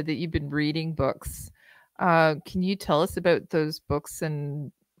 and you said that you've been reading books. Can you tell us about those books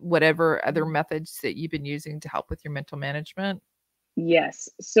and whatever other methods that you've been using to help with your mental management? Yes.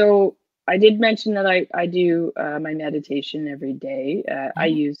 So I did mention that I do my meditation every day. I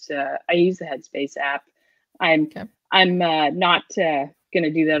use the Headspace app. I'm not going to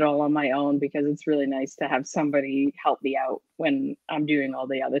do that all on my own, because it's really nice to have somebody help me out when I'm doing all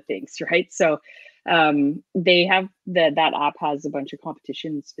the other things, right? So they have that app has a bunch of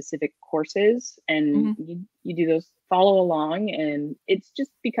competition specific courses, and you do those, follow along, and it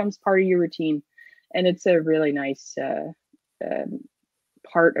just becomes part of your routine. And it's a really nice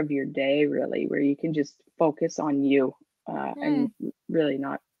part of your day, really, where you can just focus on you and really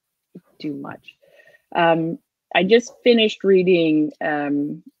not do much. I just finished reading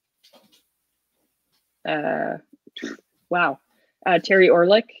Terry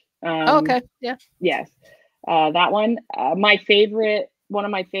Orlick. Yes. That one. One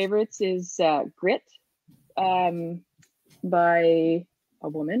of my favorites is Grit by a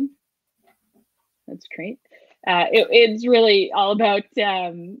woman. That's great. It's really all about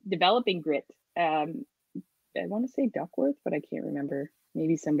developing grit. I want to say Duckworth, but I can't remember.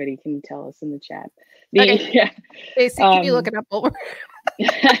 Maybe somebody can tell us in the chat. Stacey, can you look it up over?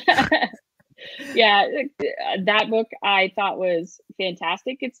 That book I thought was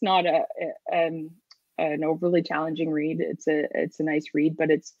fantastic. It's not an overly challenging read. It's a nice read, but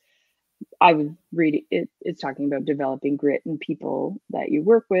I would read it. It's talking about developing grit and people that you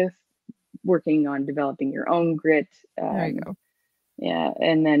work with, working on developing your own grit. There you go. Yeah,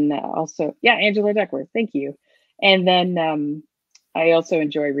 and then also Angela Duckworth. Thank you. And then I also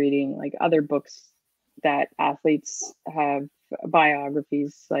enjoy reading like other books that athletes have,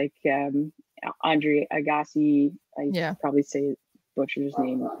 biographies, like Andre Agassi. I probably say butcher's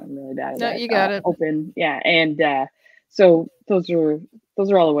name. I'm really bad at that. You got it. Open. Yeah. And so those are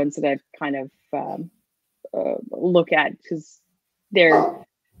all the ones that I've kind of look at, because they're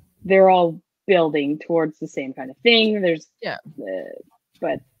all building towards the same kind of thing. There's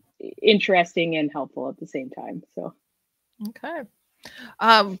but interesting and helpful at the same time. So okay.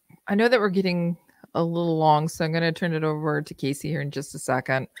 I know that we're getting a little long, so I'm going to turn it over to Casey here in just a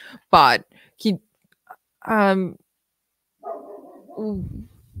second. But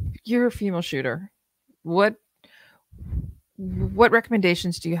you're a female shooter. What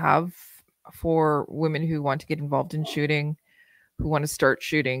recommendations do you have for women who want to get involved in shooting, who want to start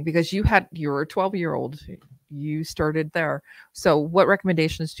shooting? Because you're a 12-year-old. you started there. So what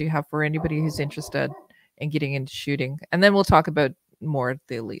recommendations do you have for anybody who's interested in getting into shooting? And then we'll talk about more at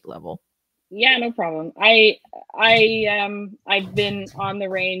the elite level. Yeah, no problem. I've been on the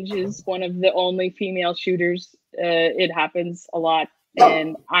range as one of the only female shooters. It happens a lot,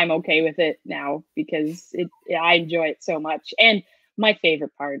 and I'm okay with it now because I enjoy it so much. And my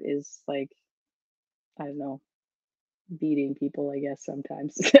favorite part is, like, I don't know, beating people, I guess,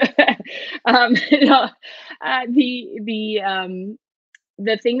 sometimes. No, the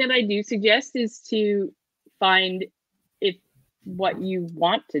thing that I do suggest is to find if what you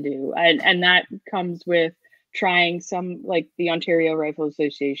want to do, and that comes with trying some, like the Ontario Rifle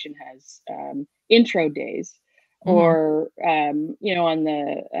Association has intro days, or you know, on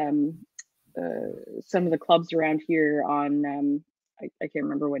the some of the clubs around here on I can't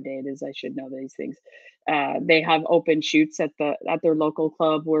remember what day it is. I should know these things. They have open shoots at their local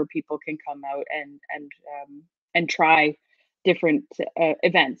club where people can come out and try different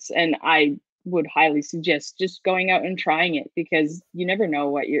events. And I would highly suggest just going out and trying it, because you never know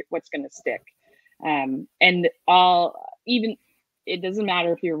what's going to stick. And even it doesn't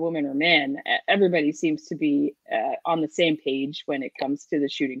matter if you're a woman or man. Everybody seems to be on the same page when it comes to the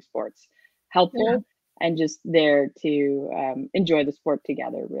shooting sports. Helpful and just there to enjoy the sport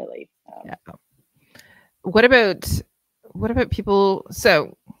together, really. What about people?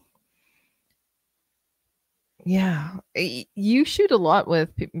 So you shoot a lot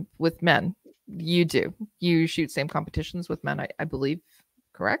with men. You shoot same competitions with men, I believe,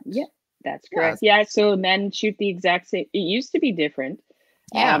 correct? Yeah, that's correct. Yeah, so men shoot the exact same. It used to be different.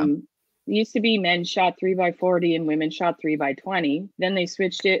 It used to be men shot 3x40 and women shot 3x20. Then they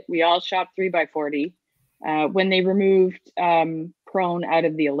switched it. We all shot 3x40. When they removed prone out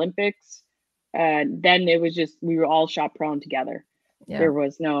of the Olympics, then it was just, we were all shot prone together. There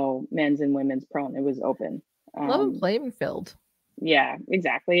was no men's and women's prone. It was open. Level playing field. Yeah,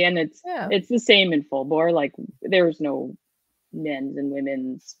 exactly. And it's the same in fullbore. Like, there's no men's and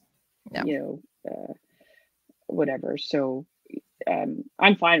women's, you know, whatever. So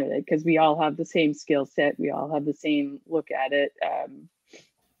I'm fine with it, because we all have the same skill set. We all have the same look at it.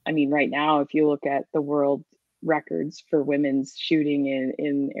 I mean, right now, if you look at the world records for women's shooting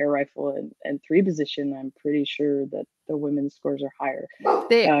in air rifle and 3 position, I'm pretty sure that the women's scores are higher.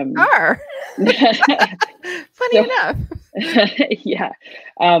 They are. Funny enough. Yeah.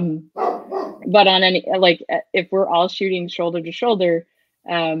 But on any, like, if we're all shooting shoulder to shoulder,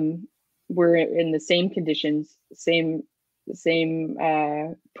 we're in the same conditions, same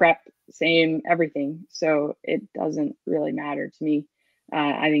prep, same everything. So it doesn't really matter to me.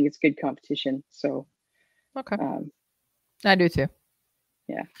 I think it's good competition. So okay. I do too.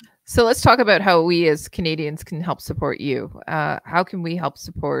 Yeah. So let's talk about how we as Canadians can help support you. How can we help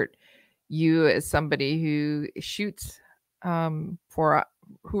support you as somebody who shoots who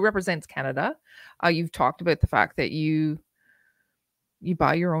represents Canada? You've talked about the fact that you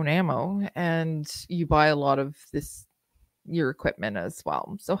buy your own ammo and you buy a lot of your equipment as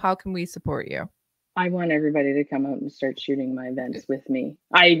well. So how can we support you? I want everybody to come out and start shooting my events with me.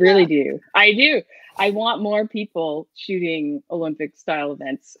 I really do. I do. I want more people shooting Olympic style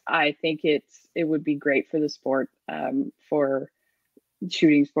events. I think it would be great for the sport, for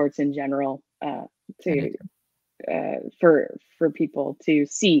shooting sports in general, for people to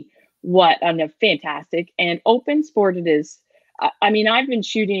see what a fantastic and open sport it is. I mean, I've been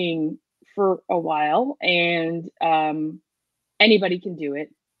shooting for a while, and anybody can do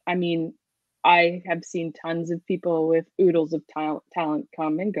it. I mean, I have seen tons of people with oodles of talent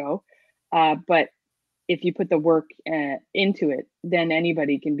come and go. But if you put the work into it, then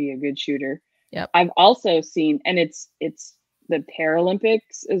anybody can be a good shooter. Yep. I've also seen, and it's the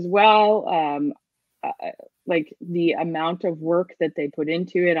Paralympics as well. Like, the amount of work that they put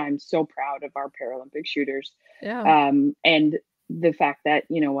into it, I'm so proud of our Paralympic shooters. Yeah. And the fact that,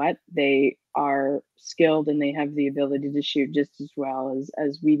 you know what, they are skilled and they have the ability to shoot just as well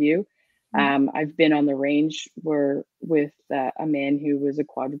as we do. I've been on the range with a man who was a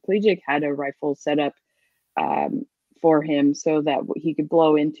quadriplegic, had a rifle set up for him so that he could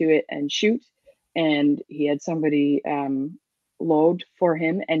blow into it and shoot. And he had somebody load for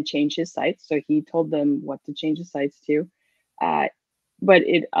him and change his sights. So he told them what to change his sights to. But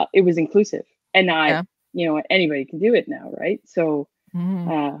it was inclusive. And you know, anybody can do it now, right? So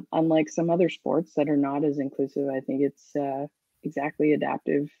unlike some other sports that are not as inclusive, I think it's exactly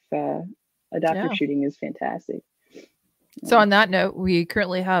adaptive. Adaptive shooting is fantastic. So on that note, we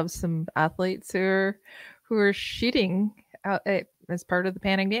currently have some athletes who are shooting out as part of the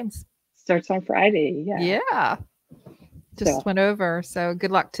Pan Am Games. Starts on Friday. Yeah. Just went over. So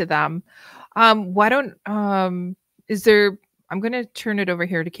good luck to them. Why don't is there? I'm going to turn it over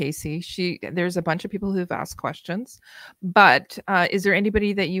here to Casey. There's a bunch of people who've asked questions, but is there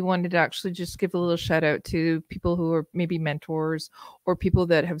anybody that you wanted to actually just give a little shout out to, people who are maybe mentors or people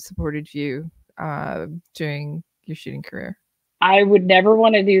that have supported you during your shooting career? I would never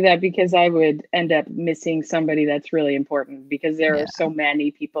want to do that because I would end up missing somebody that's really important, because there are so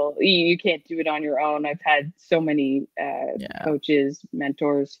many people. You can't do it on your own. I've had so many coaches,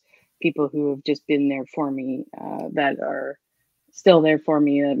 mentors, people who have just been there for me, that are still there for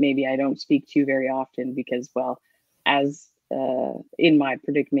me, that maybe I don't speak to very often because, well, as in my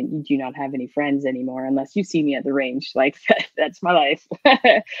predicament, you do not have any friends anymore unless you see me at the range. Like that's my life.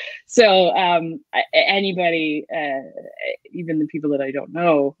 So anybody, even the people that I don't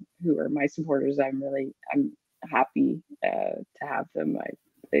know who are my supporters, I'm happy to have them.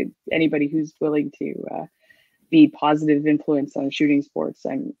 Anybody who's willing to be positive influence on shooting sports,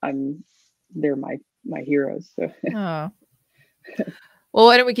 they're my heroes. So. Oh. Well,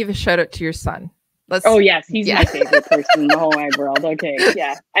 why don't we give a shout out to your son? Oh yes, he's my favorite person in the whole wide world. Okay,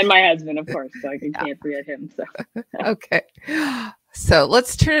 yeah, and my husband, of course. So I can't forget him. So okay, so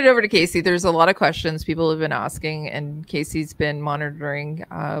let's turn it over to Casey. There's a lot of questions people have been asking, and Casey's been monitoring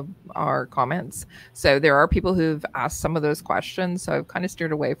our comments. So there are people who've asked some of those questions. So I've kind of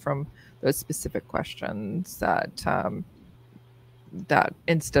steered away from those specific questions that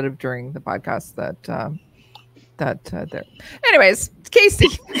instead of during the podcast there. Anyways, Casey.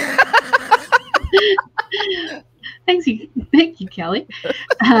 Thank you, Kelly.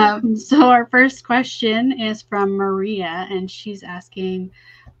 So our first question is from Maria, and she's asking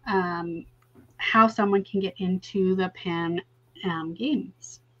how someone can get into the Pan Am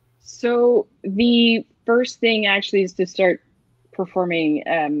Games. So the first thing actually is to start performing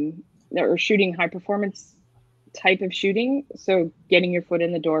or shooting high performance type of shooting. So getting your foot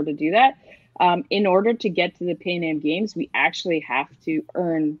in the door to do that. In order to get to the Pan Am Games, we actually have to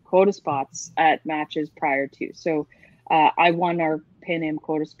earn quota spots at matches prior to. So I won our Pan Am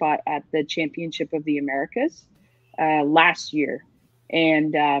quota spot at the Championship of the Americas last year.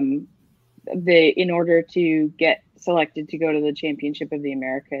 And in order to get selected to go to the Championship of the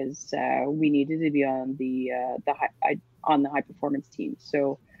Americas, we needed to be on the high performance team.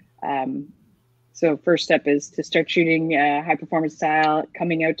 So So first step is to start shooting high performance style,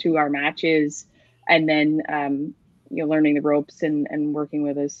 coming out to our matches, and then learning the ropes and working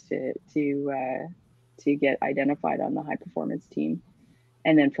with us to get identified on the high performance team.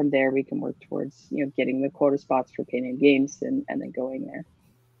 And then from there we can work towards getting the quota spots for Pan Am Games and then going there.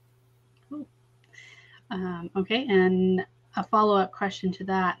 Cool. Okay, and a follow-up question to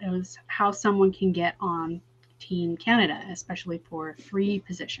that is how someone can get on Team Canada, especially for 3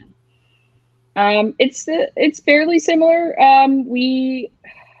 position. It's fairly similar.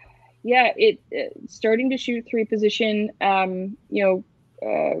 Starting to shoot 3 position,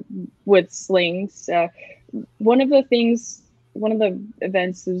 with slings. One of the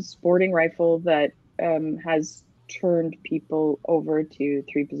events is sporting rifle that has turned people over to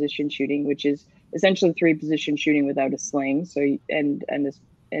 3 position shooting, which is essentially 3 position shooting without a sling. So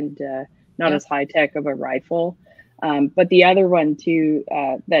not as high tech of a rifle. But the other one too,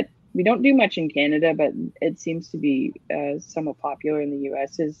 that we don't do much in Canada, but it seems to be somewhat popular in the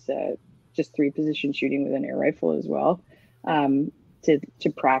US, is just 3 position shooting with an air rifle as well, to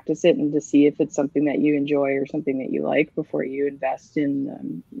practice it and to see if it's something that you enjoy or something that you like before you invest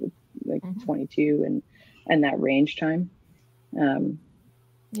in 22 and that range time.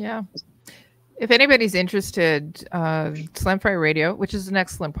 Yeah. If anybody's interested, Slamfire Radio, which is an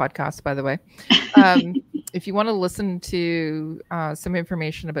excellent podcast, by the way, if you want to listen to some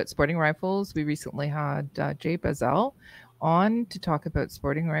information about sporting rifles, we recently had Jay Bazell on to talk about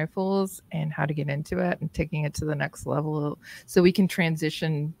sporting rifles and how to get into it and taking it to the next level so we can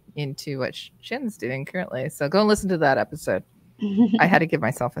transition into what Shan's doing currently. So go and listen to that episode. I had to give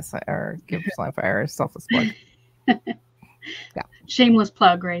myself give Slamfire a selfless plug. Yeah. Shameless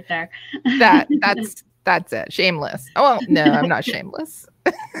plug right there. That's it. Shameless. Oh, well, no, I'm not shameless.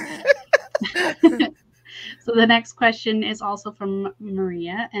 So the next question is also from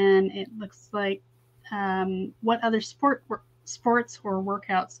Maria, and it looks like, what other sports or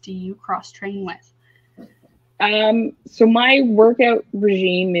workouts do you cross train with? So my workout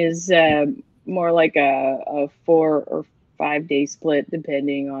regime is more like a 4 or 5 day split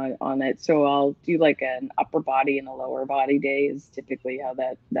depending on it. So I'll do like an upper body and a lower body day is typically how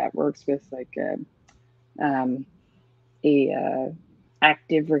that works, with like a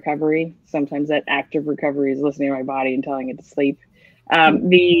active recovery. Sometimes that active recovery is listening to my body and telling it to sleep.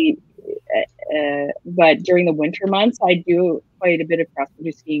 But during the winter months, I do quite a bit of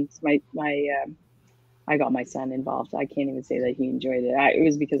cross-country skiing. I got my son involved. I can't even say that he enjoyed it. It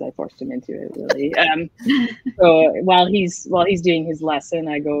was because I forced him into it, really. So while he's doing his lesson,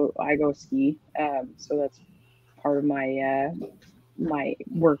 I go ski. So that's part of my my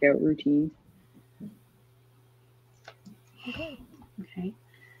workout routine. Okay.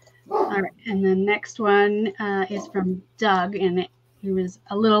 All right. And the next one is from Doug, and he was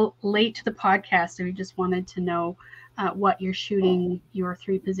a little late to the podcast, so he just wanted to know what you're shooting your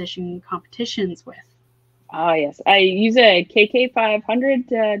 3-position competitions with. Oh, yes. I use a KK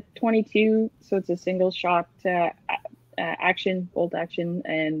 500 22, so it's a single shot action, bolt action,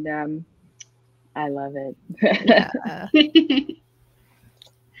 and I love it. Yeah.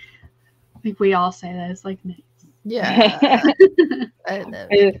 I think we all say that. It's like, Yeah. I know.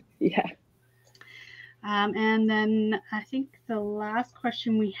 Yeah. And then I think the last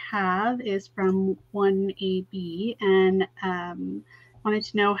question we have is from 1AB, and wanted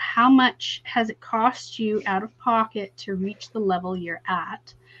to know, how much has it cost you out of pocket to reach the level you're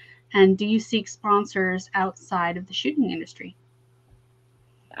at? And do you seek sponsors outside of the shooting industry?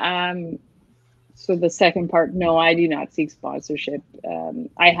 So the second part, no, I do not seek sponsorship.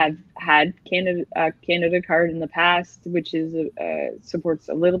 I have had Canada card in the past, which is supports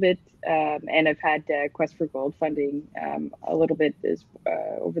a little bit, and I've had Quest for Gold funding a little bit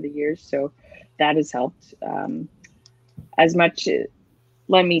over the years, so that has helped as much.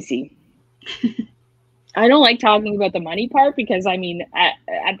 Let me see. I don't like talking about the money part because at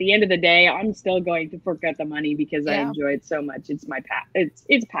the end of the day, I'm still going to fork out the money because I enjoy it so much. It's my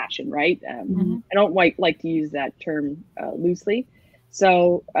it's passion, right? I don't like to use that term loosely.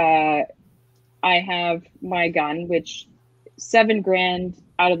 So I have my gun, which $7,000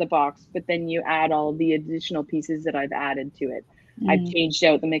 out of the box, but then you add all the additional pieces that I've added to it. I've changed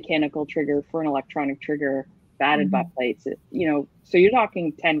out the mechanical trigger for an electronic trigger, added butt plates. So you're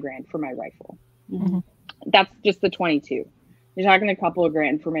talking $10,000 for my rifle. That's just the 22. You're talking a couple of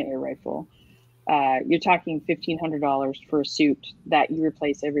grand for my air rifle. You're talking $1,500 for a suit that you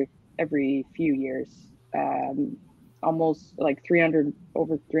replace every few years. Almost like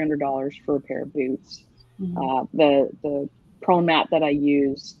over $300 for a pair of boots. The prone mat that I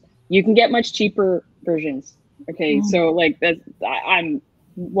use, you can get much cheaper versions. Okay, so like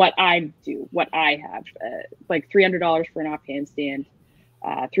what I have, like $300 for an offhand stand.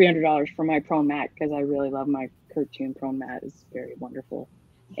 $300 for my prone mat because I really love my cartoon prone mat. It's very wonderful.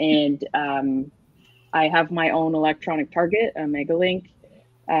 And I have my own electronic target, a Megalink,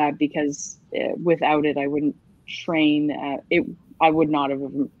 because without it, I wouldn't train. I would not have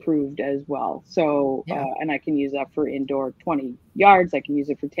improved as well. So, and I can use that for indoor 20 yards. I can use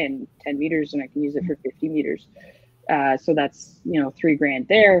it for 10 meters, and I can use it for 50 meters. So that's, $3,000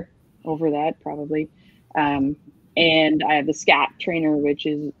 there, over that probably. And I have the SCAT trainer, which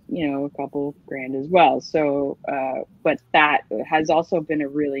is, a couple grand as well. So, but that has also been a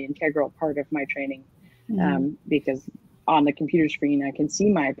really integral part of my training, because on the computer screen, I can see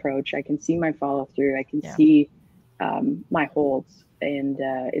my approach, I can see my follow through, I can see my holds, and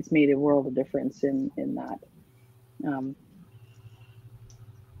it's made a world of difference in that.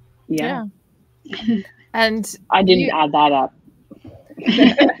 And I didn't add that up.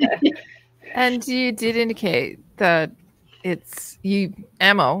 And you did indicate that it's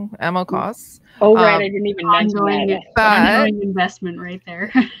ammo costs. Oh, right. I didn't even mention that. Ongoing investment right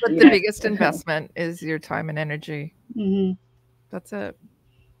there. But the biggest investment is your time and energy. That's it.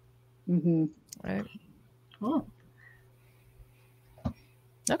 Right. Cool.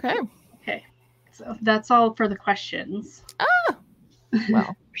 Okay. So that's all for the questions.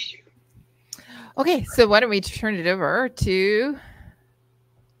 Well. Okay, so why don't we turn it over to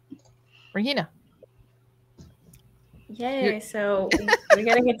Regina? Yay, so we're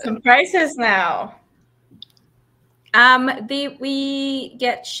gonna get some prices now. We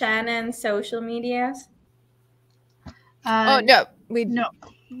get Shannon's social medias? No, we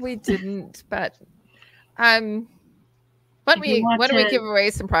didn't, but why don't we give away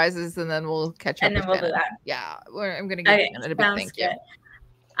some prizes and then we'll catch up, and then we'll do that. Yeah, I'm gonna give Shannon a big thank you.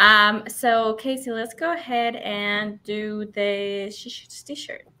 So Casey, let's go ahead and do the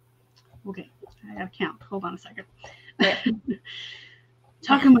t-shirt. Okay, I gotta count. Hold on a second.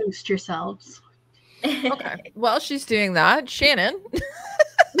 Talk amongst yourselves. Okay. While she's doing that, Shannon,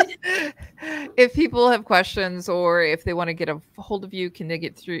 if people have questions or if they want to get a hold of you,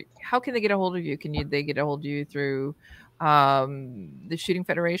 how can they get a hold of you? They get a hold of you through the Shooting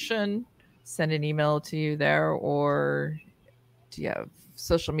Federation, send an email to you there, or do you have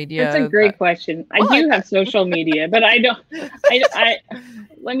social media? That's a great question. I do have social media, but I don't. I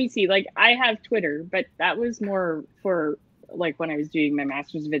let me see. Like I have Twitter, but that was more for like when I was doing my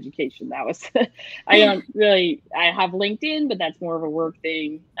master's of education. That was I don't really. I have LinkedIn, but that's more of a work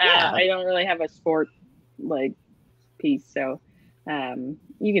thing. I don't really have a sport like piece. So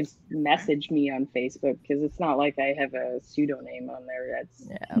you can message me on Facebook because it's not like I have a pseudonym on there. It's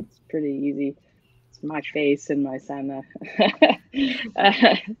pretty easy. It's my face and my son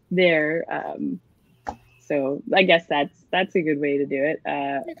there. So I guess that's a good way to do it.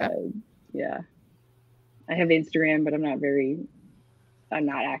 Yeah, I have Instagram, but I'm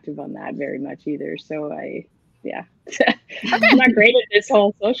not active on that very much either. So I'm not great at this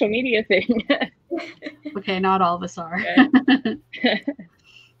whole social media thing. Okay, not all of us are.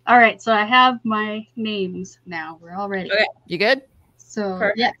 All right, so I have my names now. We're all ready. Okay. You good? So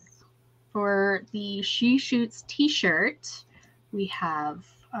Perfect. yes, for the She Shoots t-shirt, we have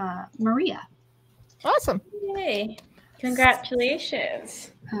Maria. Awesome. Yay.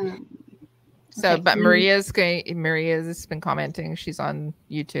 Congratulations. So, Okay, but Maria's been commenting. She's on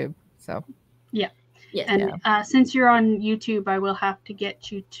YouTube. So yeah. Yes. And since you're on YouTube, I will have to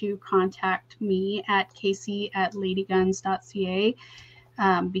get you to contact me at casey@ladyguns.ca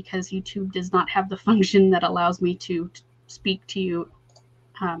because YouTube does not have the function that allows me to speak to you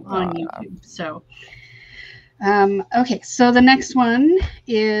on YouTube. So, okay. So the next one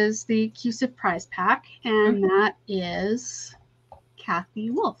is the CUSIF prize pack, and that is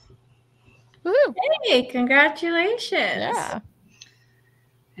Kathy Wolf. woo. Hey, congratulations. Yeah.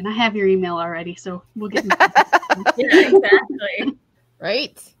 And I have your email already, so we'll get into Yeah, exactly.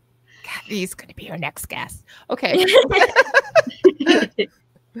 Right. Kathy's going to be our next guest. Okay.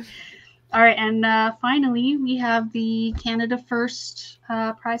 All right, and finally, we have the Canada First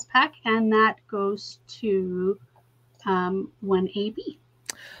prize pack, and that goes to 1AB.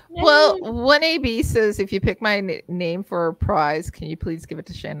 Well, 1AB says, if you pick my name for a prize, can you please give it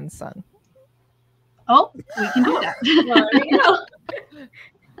to Shannon's son? Oh, we can do that. Well, there you go.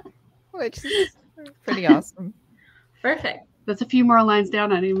 Which is pretty awesome. Perfect. That's a few more lines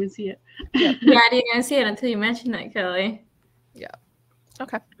down. I didn't even see it. Yeah, I didn't even see it until you mentioned it, Kelly. Yeah.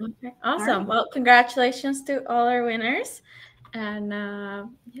 Okay. Awesome. All right. Well, congratulations to all our winners. And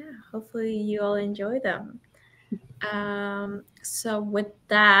hopefully you all enjoy them. So with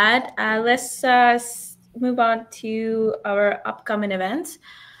that, let's move on to our upcoming events.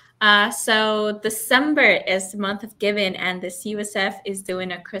 So December is the month of giving, and the CUSF is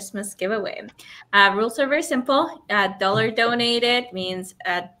doing a Christmas giveaway. Rules are very simple. $1 donated means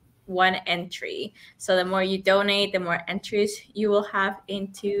one entry. So the more you donate, the more entries you will have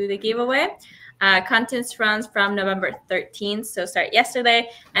into the giveaway. Contest runs from November 13th, so start yesterday,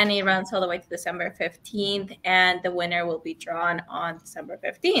 and it runs all the way to December 15th, and the winner will be drawn on December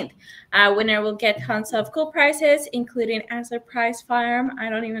 15th. Winner will get tons of cool prizes, including a surprise firearm.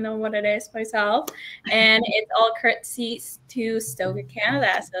 I don't even know what it is myself, and it's all courtesy to Stoker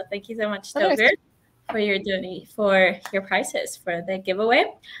Canada. So thank you so much, Stoker, for your prizes for the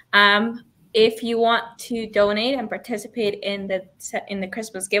giveaway. If you want to donate and participate in the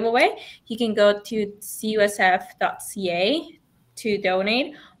Christmas giveaway, you can go to cusf.ca to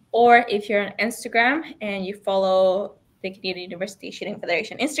donate. Or if you're on Instagram and you follow the Canadian University Shooting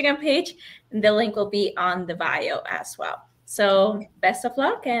Federation Instagram page, the link will be on the bio as well. So best of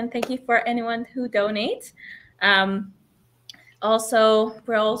luck, and thank you for anyone who donates. Also,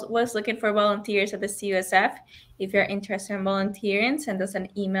 we're always looking for volunteers at the CUSF. If you're interested in volunteering, send us an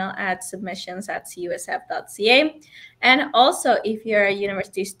email at submissions@cusf.ca. And also, if you're a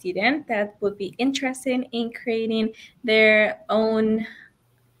university student that would be interested in creating their own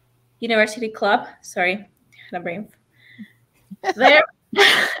university club, sorry, there.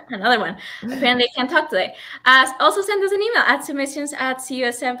 Another one. Apparently, I can't talk today. Also, send us an email at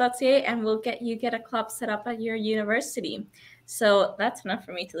submissions@cusf.ca, and we'll get a club set up at your university. So that's enough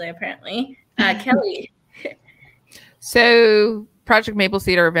for me today, apparently. Kelly. So Project Maple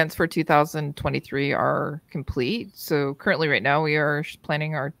Cedar events for 2023 are complete. So currently right now we are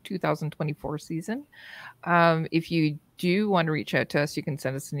planning our 2024 season. If you do want to reach out to us, you can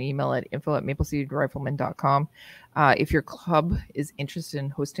send us an email at info@maplecedarrifleman.com. If your club is interested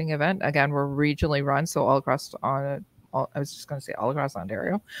in hosting an event, again, we're regionally run, so all across all across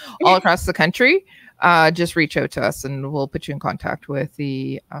Ontario, all across the country, just reach out to us and we'll put you in contact with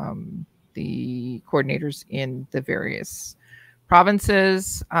the coordinators in the various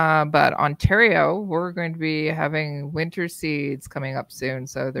provinces. But Ontario, we're going to be having winter seeds coming up soon.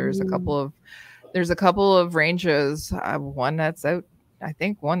 So there's a couple of ranges. One that's out, I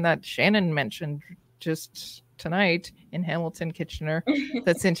think one that Shannon mentioned just tonight in Hamilton, Kitchener,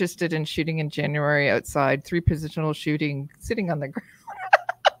 that's interested in shooting in January outside, 3 positional shooting, sitting on the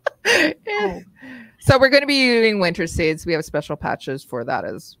ground. So we're going to be doing winter sades. We have special patches for that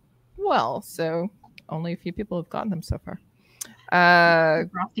as well. So only a few people have gotten them so far.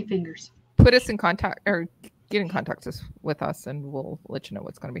 Frosty fingers. Put us in contact or get in contact with us and we'll let you know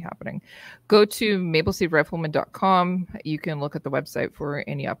what's going to be happening. Go to mapleseedrifleman.com. You can look at the website for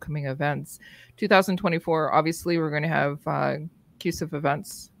any upcoming events. 2024, obviously, we're going to have CUSIF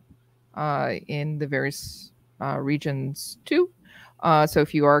events in the various regions too. So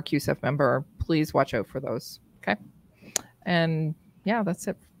if you are a CUSIF member, please watch out for those. Okay. And yeah, that's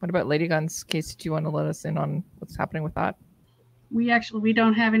it. What about Lady Guns? Casey, do you want to let us in on what's happening with that? We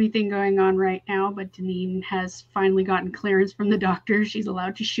don't have anything going on right now, but Deneen has finally gotten clearance from the doctor. She's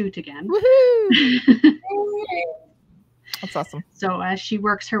allowed to shoot again. Woohoo! That's awesome. So as she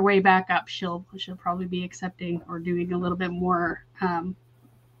works her way back up, she'll probably be accepting or doing a little bit more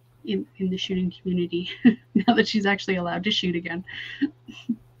in the shooting community now that she's actually allowed to shoot again.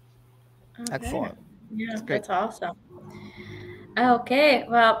 Okay. Excellent. Yeah, that's awesome. Okay,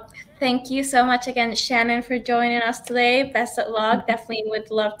 well, thank you so much again, Shannon, for joining us today. Best of luck. Definitely would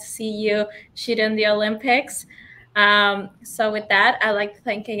love to see you shoot in the Olympics. So with that, I'd like to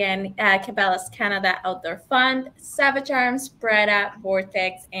thank again Cabela's Canada Outdoor Fund, Savage Arms, Breda,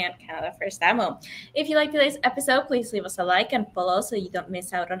 Vortex, and Canada First Ammo. If you like today's episode, please leave us a like and follow so you don't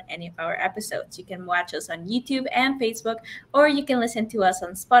miss out on any of our episodes. You can watch us on YouTube and Facebook, or you can listen to us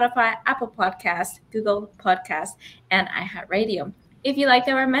on Spotify, Apple Podcasts, Google Podcasts, and iHeartRadio. If you liked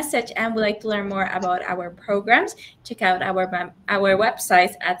our message and would like to learn more about our programs, check out our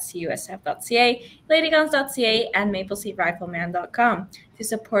websites at cusf.ca, ladyguns.ca, and mapleseedrifleman.com. To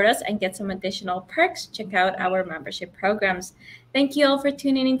support us and get some additional perks, check out our membership programs. Thank you all for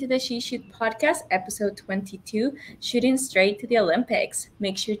tuning into the She Shoot Podcast, episode 22, Shooting Straight to the Olympics.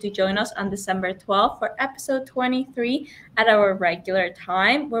 Make sure to join us on December 12th for episode 23 at our regular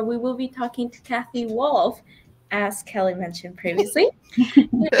time, where we will be talking to Kathy Wolf, as Kelly mentioned previously.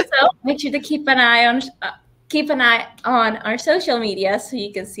 So make sure to keep an eye on our social media so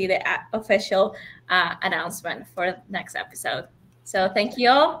you can see the official announcement for the next episode. So thank you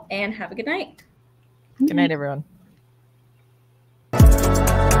all and have a good night. Good night, everyone.